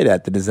kid's played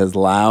at that is as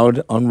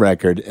loud on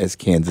record as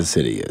Kansas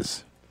City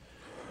is.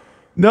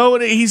 No,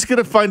 and he's going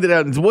to find it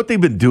out. And what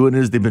they've been doing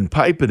is they've been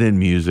piping in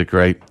music,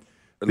 right?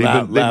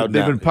 They've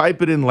been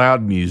piping in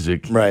loud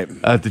music, right,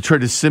 to try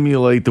to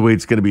simulate the way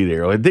it's going to be at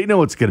Arrowhead. They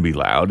know it's going to be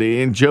loud,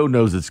 and Joe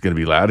knows it's going to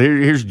be loud.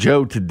 Here's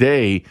Joe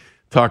today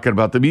talking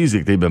about the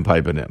music they've been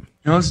piping in.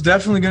 It's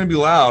definitely going to be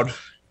loud.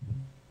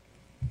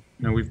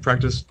 We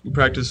practiced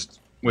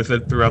with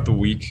it throughout the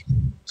week,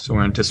 so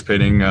we're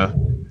anticipating a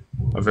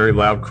very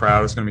loud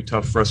crowd. It's going to be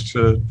tough for us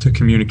to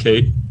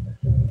communicate.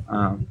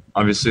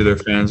 Obviously, their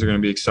fans are going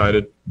to be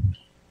excited,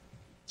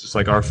 just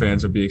like our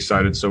fans will be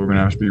excited. So we're going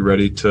to have to be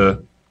ready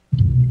to,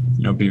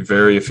 be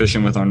very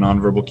efficient with our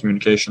nonverbal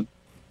communication.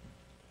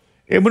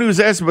 And when he was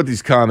asked about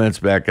these comments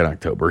back in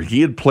October,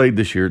 he had played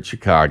this year at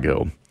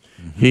Chicago.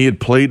 Mm-hmm. He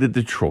had played at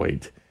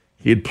Detroit.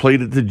 He had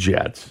played at the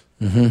Jets.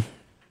 Mm-hmm.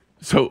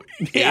 So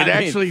it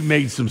actually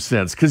made some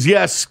sense. Because,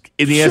 yes,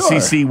 in the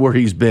SEC where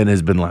he's been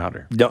has been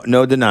louder.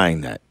 No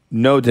denying that.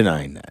 No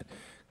denying that.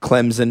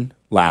 Clemson,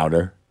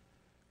 louder.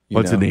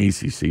 It's in the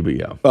ACC, but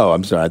yeah. Oh,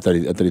 I'm sorry. I thought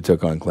he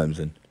took on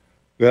Clemson.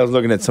 I was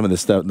looking at some of the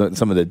stuff,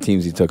 some of the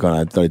teams he took on.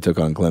 I thought he took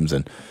on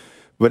Clemson.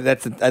 But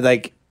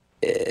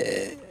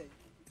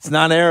it's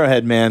not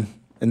Arrowhead, man.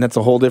 And that's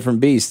a whole different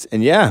beast.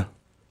 And, yeah,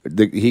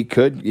 he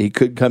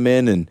could come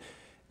in and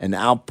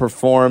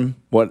outperform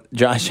what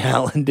Josh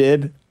Allen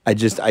did. I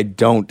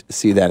don't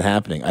see that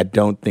happening. I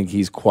don't think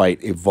he's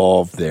quite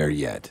evolved there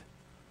yet.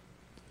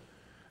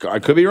 I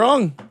could be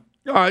wrong.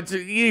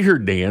 You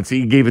heard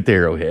Nancy. He gave it to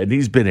Arrowhead. And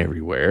he's been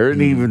everywhere.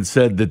 And he even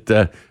said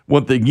that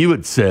one thing you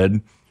had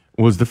said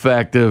was the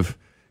fact of,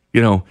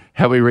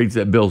 how he rates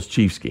that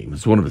Bills-Chiefs game.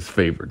 It's one of his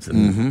favorites.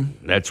 And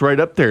that's right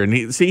up there. And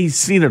he's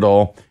seen it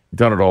all,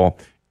 done it all.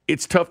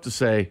 It's tough to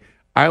say.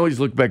 I always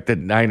look back at that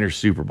Niners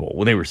Super Bowl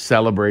when they were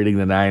celebrating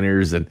the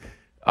Niners and,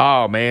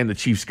 oh, man, the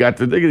Chiefs got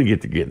there. They're going to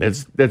get again.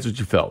 That's what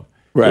you felt.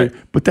 Right.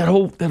 But that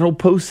whole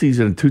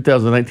postseason in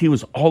 2019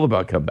 was all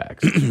about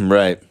comebacks.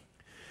 Right.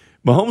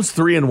 Mahomes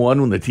 3-1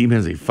 when the team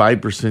has a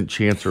 5%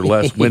 chance or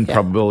less win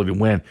probability to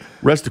win.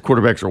 Rest of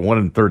quarterbacks are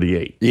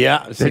 1-38.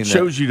 Yeah, that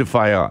shows you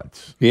defy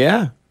odds.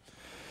 Yeah,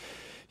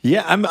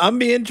 yeah. I'm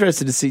be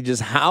interested to see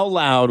just how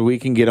loud we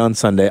can get on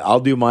Sunday.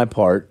 I'll do my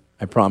part.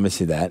 I promise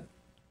you that.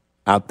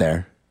 Out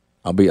there,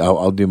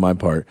 I'll do my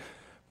part.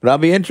 But I'll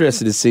be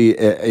interested to see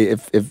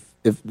if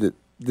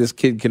this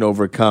kid can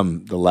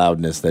overcome the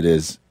loudness that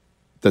is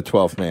the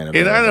 12th man.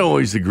 And I don't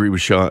always agree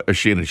with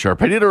Shannon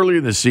Sharp. I did earlier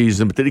in the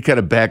season, but then he kind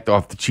of backed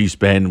off the Chiefs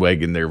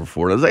bandwagon there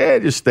before. And I was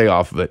like, just stay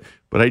off of it.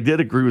 But I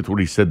did agree with what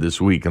he said this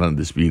week on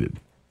Undisputed.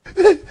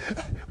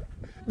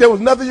 There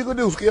was nothing you could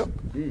do, Skip.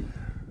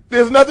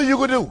 There's nothing you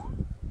could do.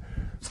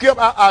 Skip,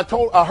 I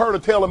heard a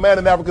tale of man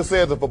in Africa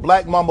says if a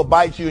black mama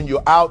bites you and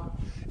you're out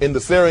in the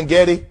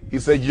Serengeti, he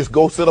said you just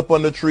go sit up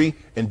under a tree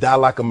and die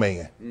like a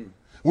man.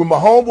 When my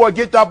homeboy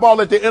get that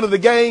ball at the end of the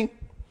game,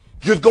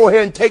 just go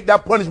ahead and take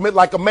that punishment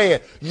like a man.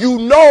 You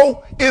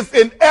know it's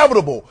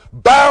inevitable,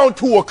 bound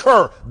to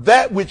occur,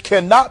 that which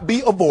cannot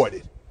be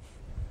avoided.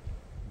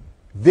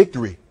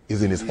 Victory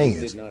is in his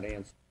hands.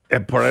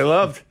 That part I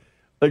loved.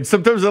 Like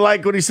sometimes I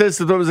like what he says,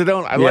 sometimes I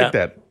don't. I like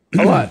that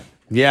a lot.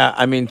 Yeah,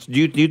 I mean, do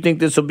you think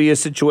this will be a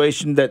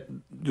situation that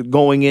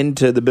going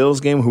into the Bills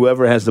game,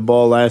 whoever has the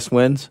ball last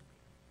wins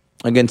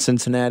against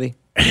Cincinnati?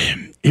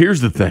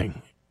 Here's the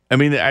thing. I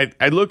mean,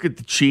 I look at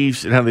the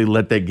Chiefs and how they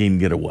let that game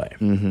get away.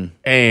 Mm-hmm.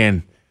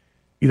 And,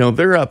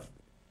 they're up,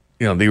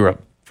 they were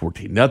up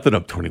 14-0,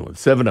 up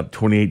 21-7, up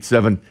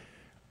 28-7.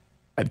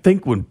 I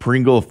think when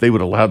Pringle, if they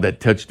would have allowed that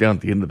touchdown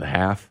at the end of the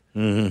half,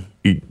 the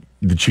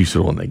Chiefs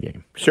would have won that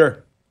game.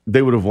 Sure.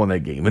 They would have won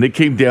that game. And it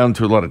came down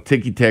to a lot of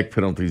ticky-tack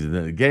penalties at the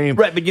end of the game.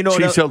 Right, but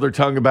Chiefs held their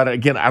tongue about it.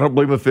 Again, I don't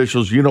blame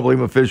officials. You don't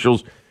blame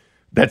officials.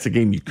 That's a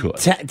game you could.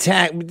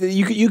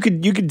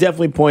 You could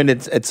definitely point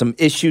at some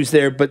issues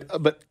there,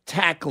 but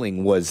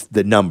tackling was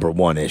the number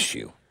one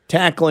issue.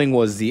 Tackling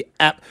was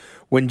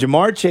when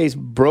Jamar Chase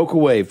broke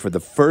away for the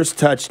first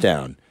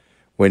touchdown,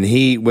 when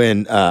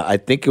I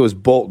think it was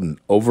Bolton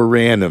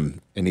overran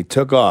him and he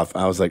took off.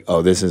 I was like,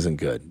 oh, this isn't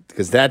good,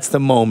 because that's the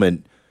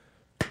moment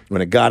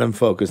when it got him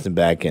focused and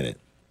back in it.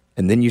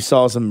 And then you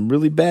saw some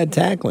really bad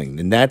tackling,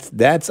 and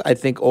that's I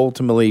think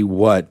ultimately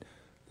what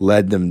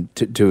led them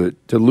to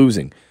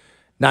losing.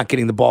 Not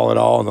getting the ball at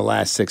all in the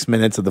last 6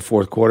 minutes of the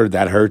fourth quarter,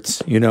 that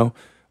hurts,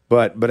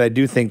 But I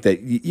do think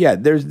that, yeah,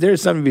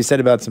 there's something to be said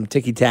about some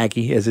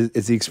ticky-tacky, as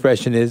the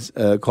expression is,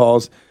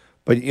 calls.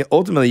 But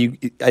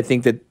ultimately, I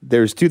think that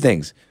there's two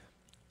things.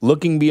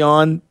 Looking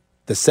beyond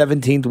the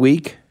 17th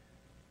week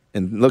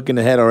and looking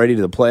ahead already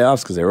to the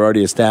playoffs because they were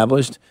already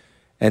established,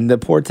 and the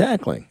poor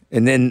tackling.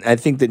 And then I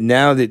think that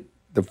now that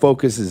the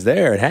focus is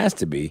there, it has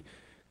to be,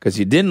 because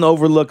you didn't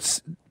overlook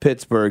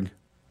Pittsburgh.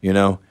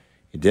 You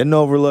didn't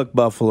overlook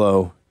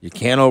Buffalo. You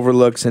can't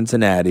overlook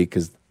Cincinnati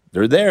because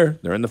they're there.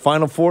 They're in the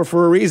Final Four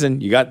for a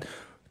reason. You got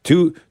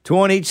two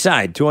on each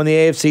side, 2 on the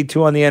AFC,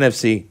 2 on the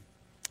NFC.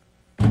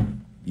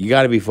 You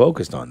got to be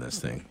focused on this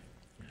thing.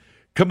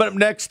 Coming up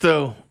next,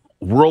 though,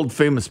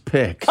 world-famous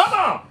picks. Come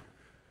on!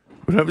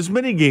 We don't have as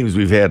many games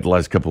we've had the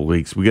last couple of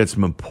weeks. We got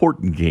some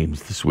important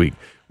games this week.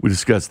 We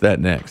discuss that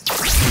next.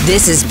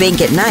 This is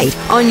Bink at Night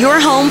on your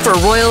home for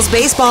Royals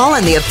baseball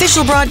and the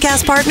official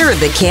broadcast partner of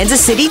the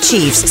Kansas City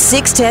Chiefs,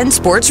 610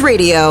 Sports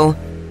Radio.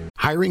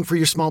 Hiring for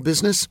your small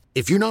business?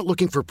 If you're not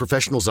looking for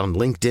professionals on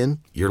LinkedIn,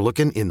 you're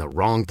looking in the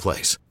wrong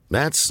place.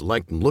 That's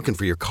like looking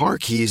for your car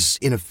keys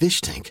in a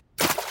fish tank.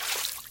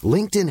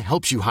 LinkedIn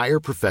helps you hire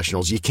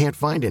professionals you can't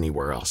find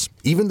anywhere else,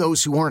 even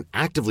those who aren't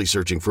actively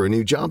searching for a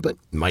new job but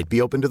might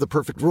be open to the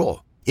perfect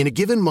role. In a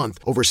given month,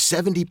 over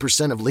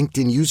 70% of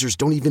LinkedIn users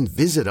don't even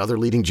visit other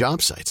leading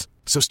job sites.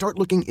 So start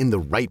looking in the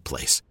right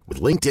place.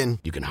 With LinkedIn,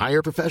 you can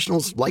hire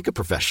professionals like a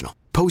professional.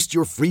 Post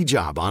your free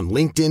job on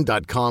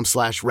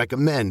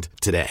linkedin.com/recommend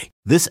today.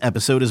 This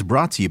episode is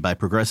brought to you by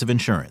Progressive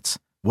Insurance.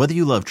 Whether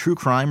you love true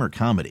crime or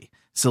comedy,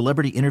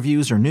 celebrity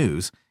interviews or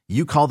news,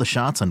 you call the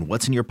shots on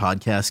what's in your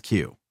podcast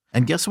queue.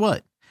 And guess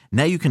what?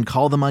 Now you can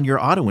call them on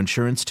your auto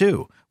insurance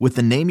too with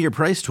the Name Your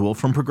Price tool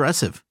from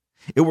Progressive.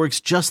 It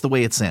works just the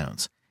way it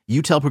sounds.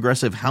 You tell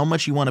Progressive how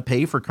much you want to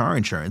pay for car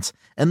insurance,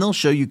 and they'll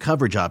show you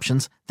coverage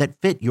options that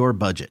fit your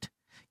budget.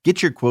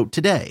 Get your quote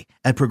today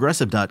at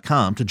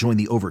Progressive.com to join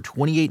the over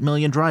 28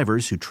 million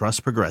drivers who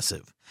trust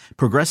Progressive.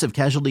 Progressive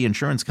Casualty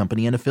Insurance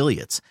Company and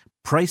Affiliates.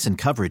 Price and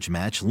coverage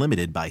match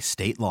limited by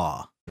state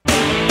law.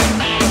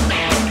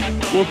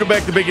 Welcome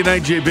back to Bink at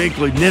Night. Jay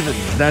Binkley,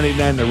 Nivens,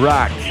 99 The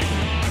Rock.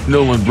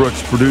 Nolan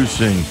Brooks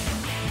producing.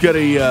 Got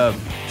a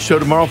show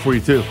tomorrow for you,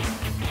 too.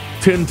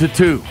 10 to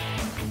 2.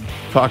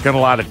 Talking a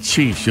lot of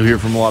Chiefs. You'll hear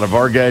from a lot of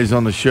our guys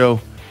on the show.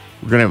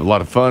 We're going to have a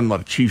lot of fun. A lot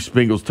of Chiefs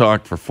Bengals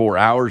talk for 4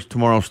 hours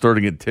tomorrow,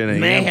 starting at 10 a.m.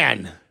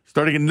 Man.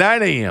 Starting at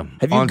 9 a.m.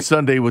 on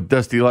Sunday with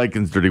Dusty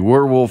Likens, Dirty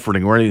Werewolf,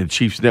 running the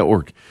Chiefs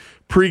Network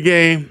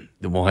pregame.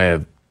 Then we'll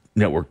have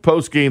Network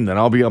postgame. Then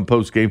I'll be on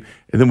postgame.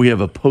 And then we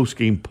have a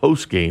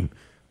postgame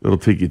that'll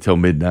take you till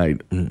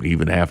midnight,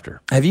 even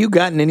after. Have you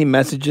gotten any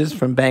messages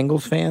from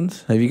Bengals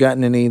fans? Have you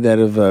gotten any that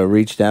have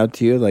reached out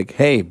to you? Like,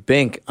 hey,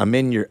 Bink, I'm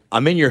in your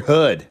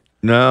hood.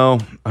 No,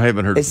 I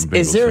haven't heard from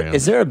Bengals fans.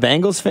 Is there a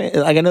Bengals fan?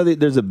 Like, I know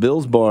that there's a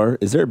Bills bar.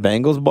 Is there a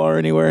Bengals bar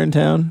anywhere in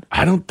town?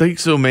 I don't think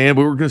so, man.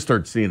 But we're going to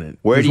start seeing it.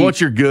 Once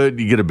you're good,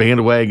 you get a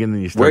bandwagon,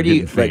 and you start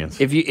getting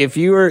fans. Like, if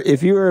you were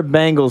a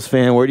Bengals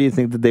fan, where do you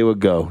think that they would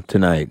go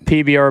tonight?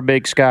 PBR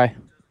Big Sky.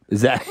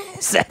 Is that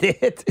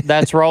it?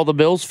 That's where all the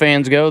Bills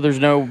fans go. There's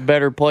no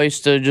better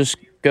place to just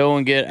go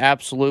and get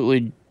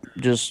absolutely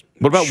just.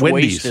 What about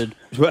wasted.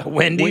 Wendy's?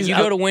 Wendy's? When you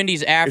go to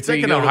Wendy's after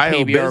like you go Ohio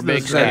to PBR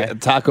Big Sky. Like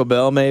Taco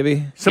Bell,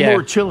 maybe? Somewhere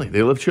with chili.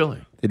 They love chili.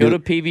 Go to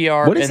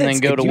PBR and then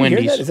go to Wendy's.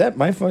 Hear that? Is that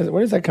my phone?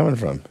 Where is that coming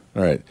from?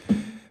 All right.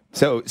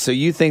 So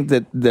you think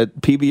that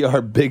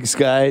PBR Big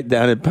Sky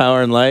down at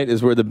Power and Light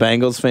is where the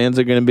Bengals fans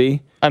are going to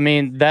be? I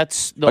mean,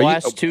 that's the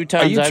last 2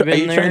 times I've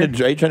been there.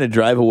 Are you trying to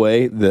drive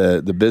away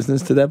the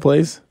business to that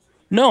place?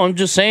 No, I'm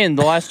just saying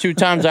the last 2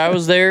 times I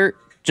was there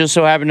just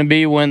so happened to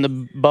be when the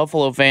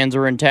Buffalo fans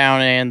were in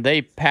town, and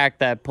they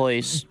packed that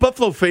place.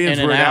 Buffalo fans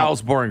were at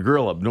Al's Bar and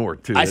Grill up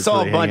north, too. I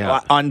saw a bunch.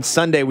 On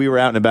Sunday, we were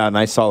out and about, and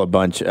I saw a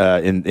bunch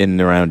in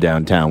and around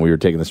downtown. We were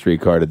taking the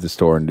streetcar to the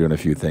store and doing a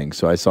few things,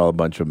 so I saw a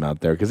bunch of them out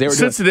there. Because they were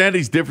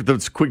Cincinnati's different, though.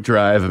 It's a quick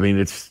drive. I mean,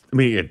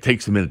 it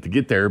takes a minute to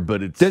get there,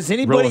 but it's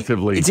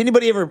relatively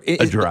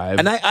a drive.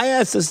 And I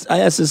asked this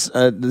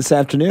this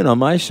afternoon on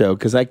my show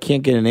because I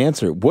can't get an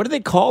answer. What do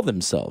they call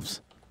themselves?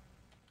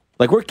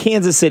 Like, we're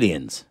Kansas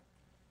Cityans.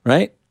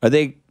 Right? Are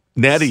they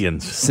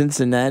Nattians?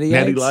 Cincinnatiites?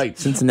 Natty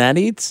Lights.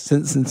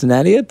 Cincinnatiites?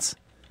 Cincinnatiites?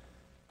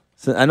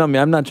 I know. I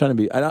mean, I'm not trying to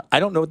be. I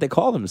don't know what they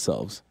call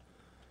themselves.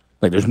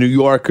 Like, there's New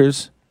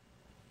Yorkers.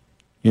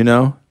 You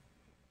know,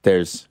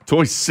 it's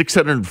only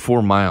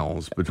 604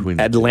 miles between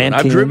the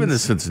Atlanteans. two. I've driven to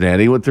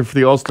Cincinnati. Went there for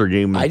the All-Star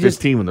game in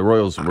 15 when the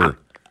Royals were.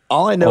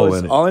 All I know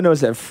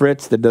is that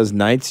Fritz, that does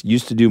nights,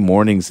 used to do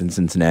mornings in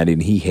Cincinnati,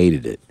 and he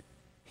hated it.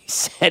 He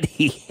said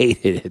he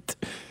hated it.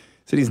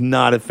 Said he's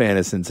not a fan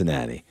of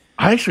Cincinnati.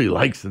 I actually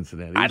like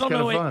Cincinnati. I don't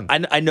know.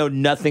 Fun. I know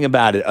nothing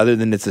about it other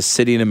than it's a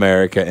city in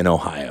America in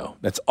Ohio.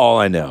 That's all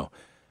I know.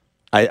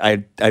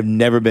 I've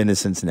never been to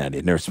Cincinnati.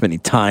 I've never spent any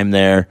time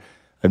there.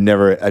 I've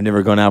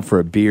never gone out for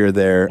a beer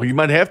there. Well, you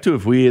might have to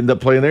if we end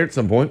up playing there at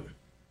some point.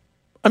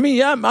 I mean,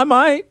 yeah, I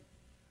might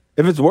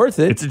if it's worth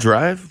it. It's a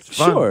drive. It's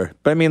fun. Sure,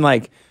 but I mean,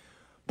 like,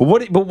 but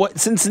what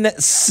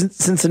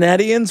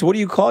Cincinnatians? What do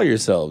you call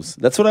yourselves?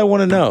 That's what I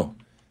want to know.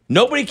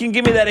 Nobody can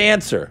give me that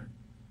answer.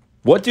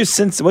 What do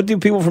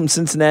people from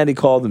Cincinnati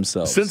call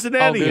themselves?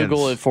 Cincinnatians. I'll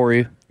Google it for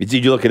you.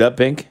 Did you look it up,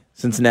 Bink?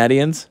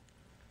 Cincinnatians?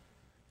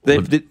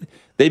 They'd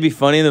be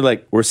funny and they're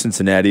like, we're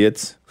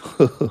Cincinnatiites.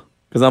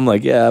 Because I'm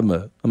like, yeah,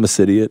 I'm a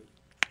city-it.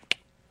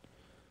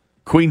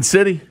 Queen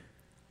City.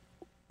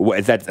 What,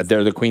 is that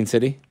they're the Queen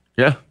City?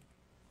 Yeah.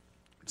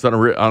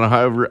 It's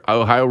on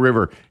Ohio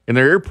River. And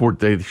their airport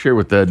they share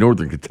with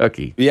Northern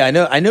Kentucky. Yeah,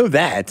 I know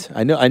that.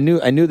 I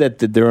knew that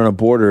they're on a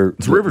border.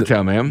 It's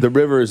Rivertown, man. The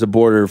river is a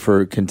border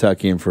for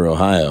Kentucky and for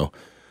Ohio.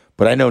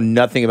 But I know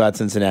nothing about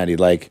Cincinnati.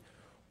 Like,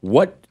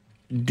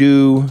 did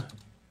you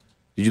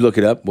look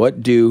it up?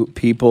 What do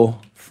people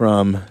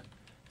from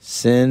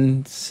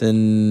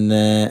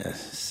Cincinnati?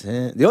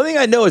 The only thing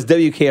I know is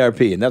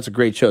WKRP, and that's a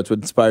great show. It's what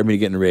inspired me to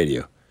get into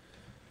radio.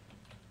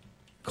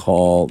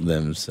 Call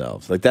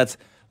themselves. I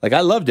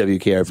love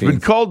WKRP. It's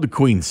been called the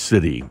Queen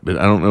City, but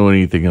I don't know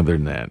anything other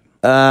than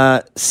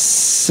that.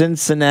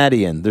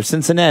 Cincinnatian. They're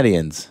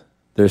Cincinnatians.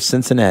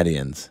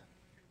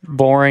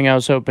 Boring. I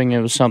was hoping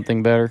it was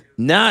something better.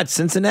 Nah, it's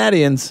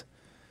Cincinnatians.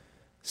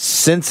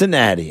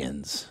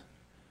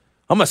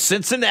 I'm a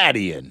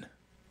Cincinnatian.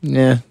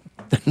 Yeah,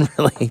 doesn't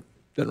really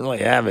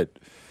have it.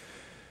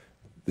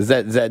 Does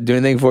that do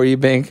anything for you,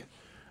 Bink?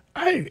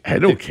 I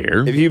don't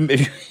care. If you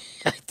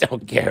I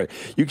don't care.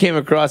 You came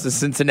across a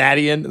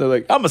Cincinnatian. They're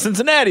like, I'm a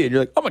Cincinnatian. You're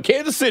like, I'm a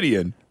Kansas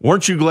Cityan.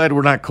 Weren't you glad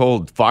we're not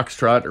called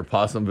Foxtrot or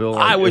Possumville?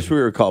 I wish we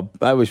were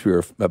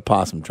a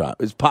Possum Trot.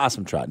 It was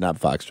Possum Trot, not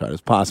Foxtrot. It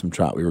was Possum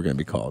Trot we were going to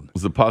be called.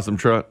 Was it Possum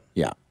Trot?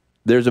 Yeah.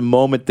 There's a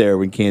moment there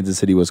when Kansas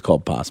City was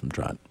called Possum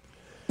Trot.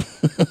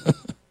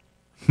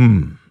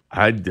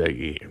 I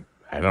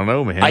don't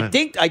know, man. I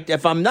think,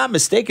 if I'm not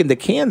mistaken, the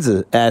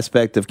Kansas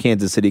aspect of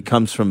Kansas City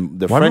comes from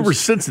the French. I remember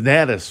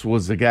Cincinnatus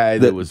was the guy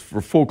that was for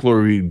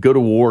folklore. He'd go to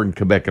war in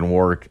Quebec and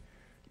work.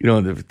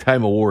 In the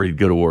time of war, he'd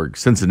go to work.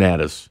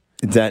 Cincinnatus.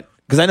 Is that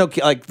because I know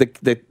like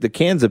the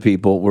Kansas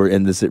people were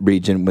in this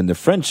region when the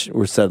French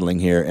were settling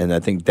here, and I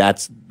think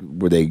that's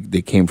where they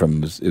came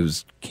from. It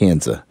was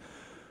Kansas.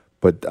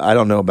 But I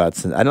don't know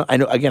about. I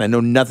know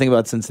nothing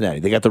about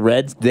Cincinnati. They got the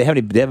Reds. Do they have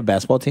a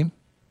basketball team?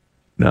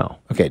 No.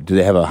 Okay. Do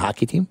they have a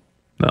hockey team?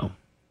 No.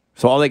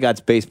 So all they got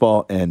is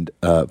baseball and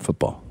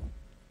football.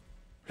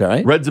 Is that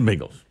right? Reds and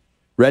Bengals.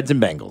 Reds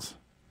and Bengals.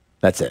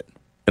 That's it.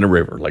 And a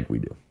river like we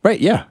do. Right,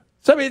 yeah.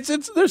 So, I mean,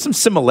 there's some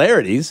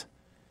similarities,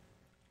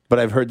 but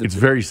I've heard that it's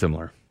very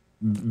similar.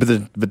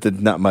 But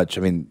not much.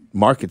 I mean,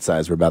 market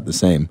size were about the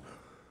same.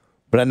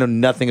 But I know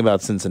nothing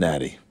about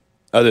Cincinnati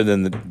other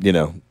than the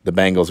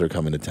Bengals are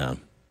coming to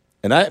town.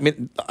 And I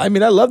mean, I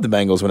loved the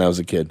Bengals when I was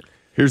a kid.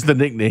 Here's the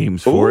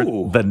nicknames for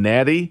it. The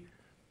Natty,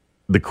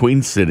 the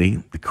Queen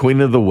City, the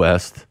Queen of the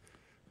West,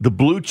 the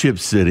Blue Chip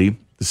City,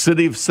 the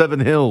City of Seven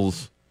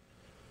Hills.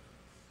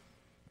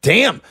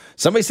 Damn.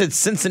 Somebody said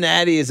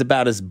Cincinnati is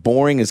about as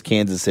boring as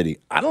Kansas City.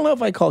 I don't know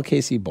if I call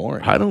KC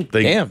boring. I don't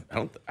think. Damn.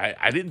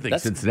 I didn't think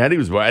Cincinnati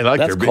was boring. I like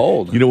that's their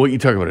cold. You know what? You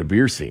talk about a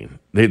beer scene.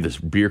 They had this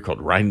beer called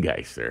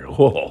Rheingeist there.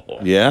 Whoa.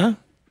 Yeah?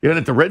 Yeah, and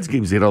at the Reds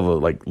games, they had all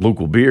the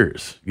local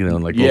beers,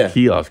 little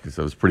kiosks.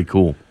 So it was pretty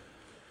cool.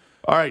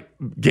 All right,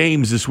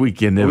 games this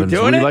weekend, Nivens.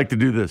 We like to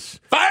do this.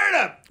 Fire it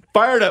up!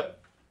 Fire it up.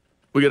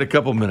 We got a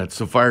couple minutes,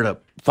 so fire it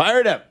up. Fire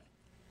it up.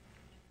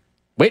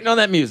 Waiting on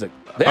that music.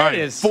 There it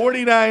is.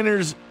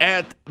 49ers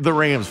at the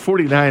Rams.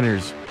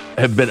 49ers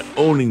have been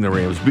owning the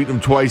Rams. Beaten them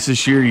twice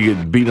this year. You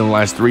get beaten in the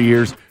last 3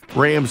 years.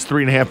 Rams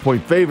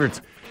 3.5-point favorites.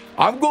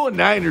 I'm going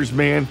Niners,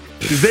 man,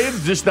 because they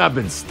have just not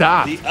been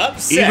stopped. The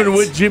upset. Even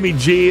with Jimmy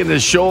G and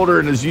his shoulder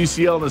and his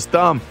UCL and his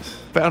thumb,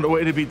 found a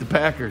way to beat the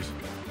Packers.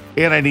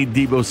 And I need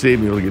Deebo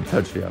Samuel to get a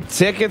touchdown.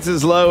 Tickets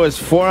as low as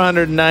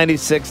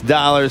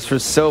 $496 for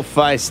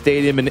SoFi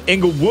Stadium in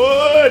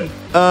Inglewood.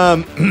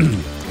 I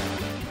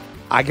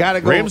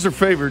gotta go. Rams are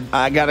favored.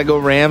 I gotta go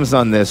Rams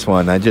on this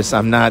one. I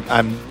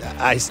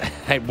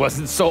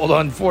wasn't sold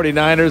on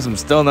 49ers. I'm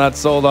still not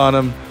sold on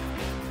them.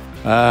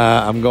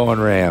 I'm going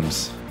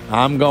Rams.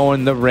 I'm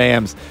going the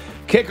Rams.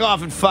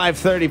 Kickoff at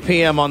 5:30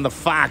 p.m. on the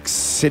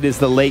Fox. It is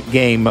the late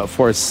game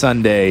for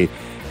Sunday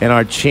in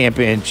our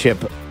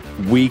championship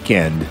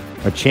weekend,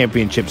 our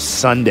championship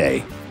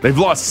Sunday. They've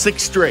lost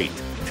 6 straight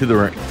to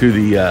the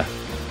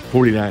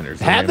 49ers.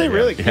 Have they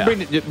really? Yeah.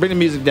 Bring the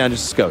music down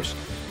just a skosh.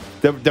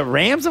 The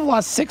Rams have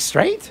lost 6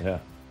 straight? Yeah.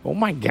 Oh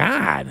my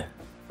God.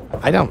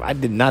 I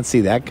did not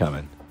see that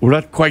coming. We're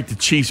not quite the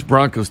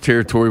Chiefs-Broncos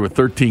territory with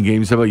 13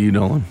 games. How about you,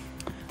 Nolan?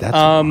 That's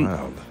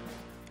wild.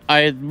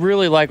 I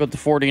really like what the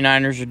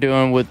 49ers are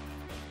doing with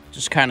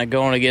just kind of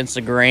going against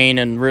the grain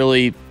and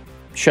really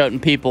shutting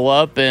people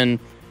up and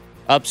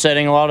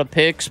upsetting a lot of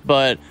picks,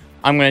 but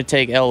I'm going to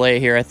take LA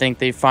here. I think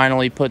they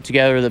finally put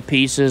together the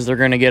pieces. They're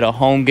going to get a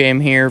home game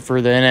here for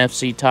the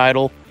NFC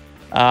title.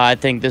 I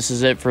think this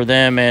is it for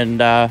them, and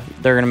they're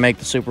going to make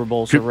the Super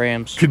Bowl. So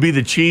Rams. Could be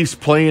the Chiefs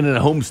playing in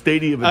a home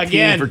stadium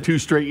again for 2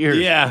 straight years.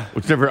 Yeah.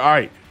 Which never. All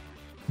right.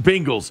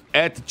 Bengals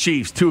at the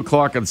Chiefs,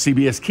 2:00 on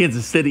CBS.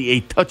 Kansas City,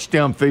 a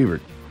touchdown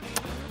favorite.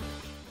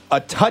 A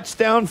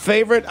touchdown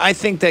favorite? I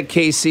think that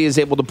KC is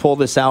able to pull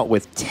this out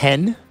with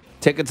 10.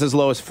 Tickets as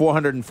low as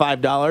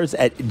 $405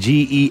 at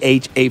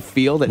GEHA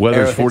Field.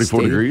 Weather's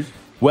 44 degrees.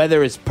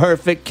 Weather is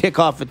perfect.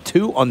 Kickoff at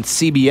 2 on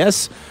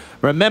CBS.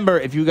 Remember,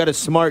 if you got a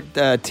smart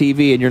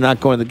TV and you're not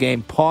going to the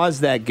game,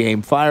 pause that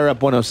game. Fire up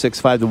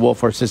 106.5, the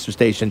Wolf, our sister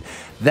station.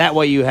 That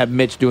way you have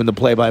Mitch doing the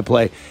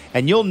play-by-play.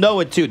 And you'll know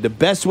it, too. The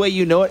best way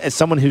you know it, as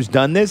someone who's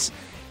done this,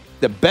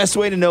 the best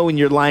way to know when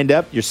you're lined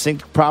up, you're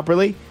synced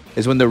properly,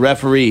 is when the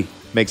referee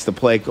makes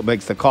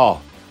the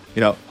call.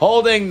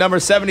 Holding number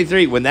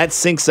 73. When that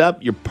syncs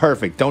up, you're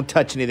perfect. Don't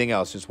touch anything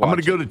else. Just watch. I'm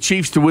going to go to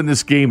Chiefs to win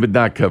this game, but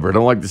not cover. I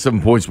don't like the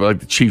 7 points, but I like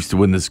the Chiefs to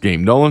win this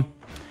game. Nolan?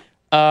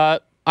 I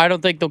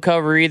don't think they'll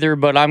cover either,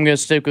 but I'm going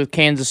to stick with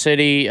Kansas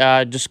City.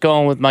 Just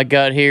going with my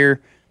gut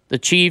here. The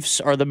Chiefs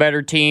are the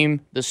better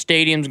team. The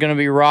stadium's going to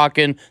be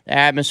rocking. The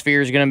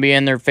atmosphere is going to be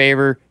in their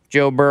favor.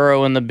 Joe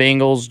Burrow and the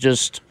Bengals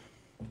just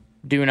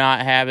do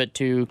not have it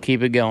to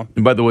keep it going.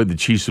 And by the way, the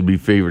Chiefs would be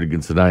favored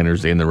against the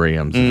Niners and the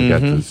Rams if they got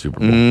to the Super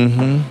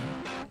Bowl.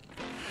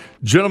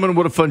 Gentlemen,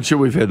 what a fun show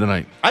we've had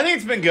tonight. I think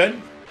it's been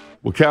good.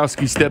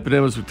 Wachowski stepping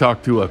in as we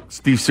talked to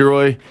Steve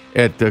Siroy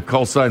at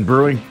Call Sign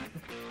Brewing.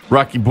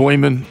 Rocky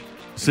Boyman,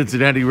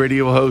 Cincinnati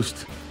radio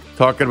host,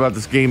 talking about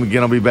this game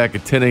again. I'll be back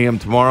at 10 a.m.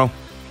 tomorrow.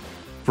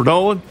 For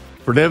Nolan,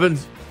 for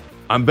Nivens,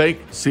 I'm Bink.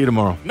 See you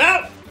tomorrow.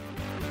 No!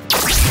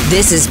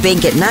 This is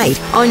Bink at Night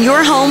on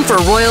your home for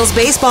Royals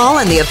baseball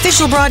and the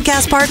official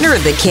broadcast partner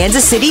of the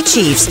Kansas City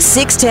Chiefs,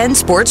 610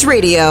 Sports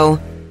Radio.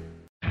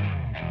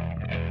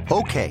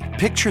 Okay,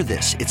 picture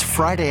this. It's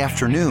Friday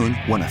afternoon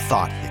when a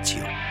thought hits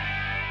you.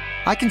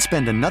 I can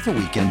spend another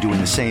weekend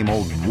doing the same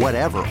old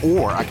whatever,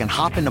 or I can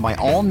hop into my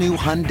all-new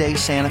Hyundai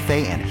Santa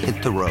Fe and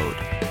hit the road.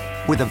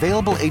 With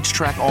available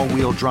H-Track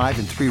all-wheel drive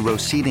and 3-row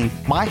seating,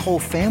 my whole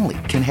family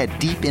can head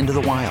deep into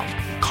the wild.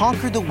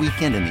 Conquer the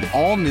weekend in the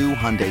all-new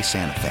Hyundai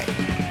Santa Fe.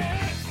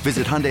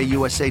 Visit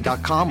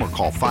HyundaiUSA.com or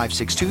call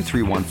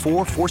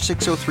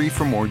 562-314-4603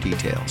 for more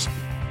details.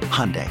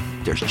 Hyundai,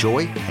 there's joy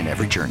in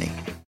every journey.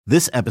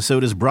 This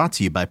episode is brought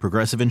to you by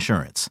Progressive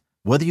Insurance.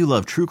 Whether you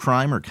love true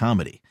crime or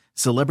comedy,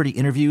 celebrity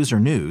interviews or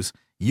news,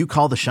 you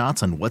call the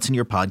shots on what's in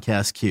your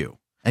podcast queue.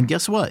 And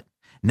guess what?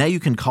 Now you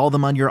can call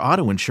them on your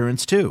auto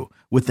insurance too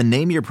with the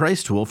Name Your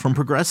Price tool from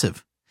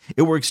Progressive.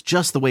 It works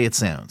just the way it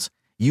sounds.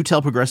 You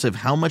tell Progressive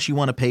how much you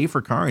want to pay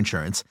for car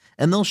insurance,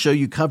 and they'll show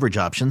you coverage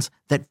options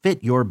that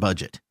fit your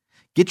budget.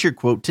 Get your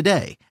quote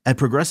today at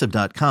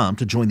Progressive.com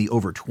to join the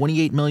over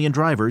 28 million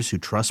drivers who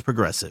trust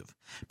Progressive.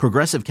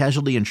 Progressive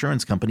Casualty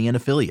Insurance Company and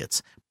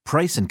Affiliates.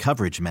 Price and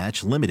coverage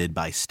match limited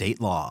by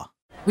state law.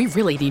 We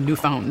really need new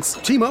phones.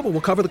 T-Mobile will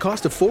cover the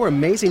cost of 4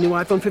 amazing new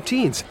iPhone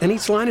 15s, and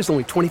each line is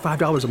only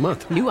 $25 a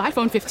month. New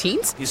iPhone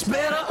 15s? It's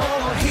better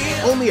over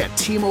here. Only at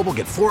T-Mobile,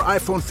 get 4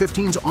 iPhone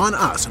 15s on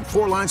us and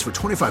 4 lines for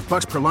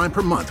 $25 per line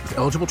per month with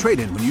eligible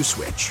trade-in when you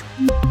switch.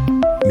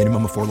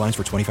 Minimum of 4 lines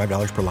for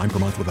 $25 per line per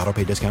month with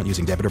autopay discount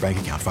using debit or bank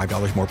account.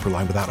 $5 more per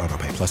line without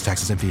autopay, plus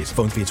taxes and fees.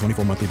 Phone fee at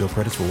 24 monthly bill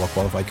credits for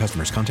well-qualified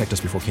customers. Contact us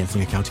before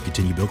canceling account to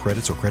continue bill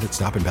credits or credit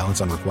stop and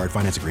balance on required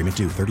finance agreement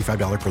due.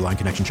 $35 per line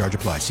connection charge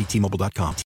applies. See T-Mobile.com.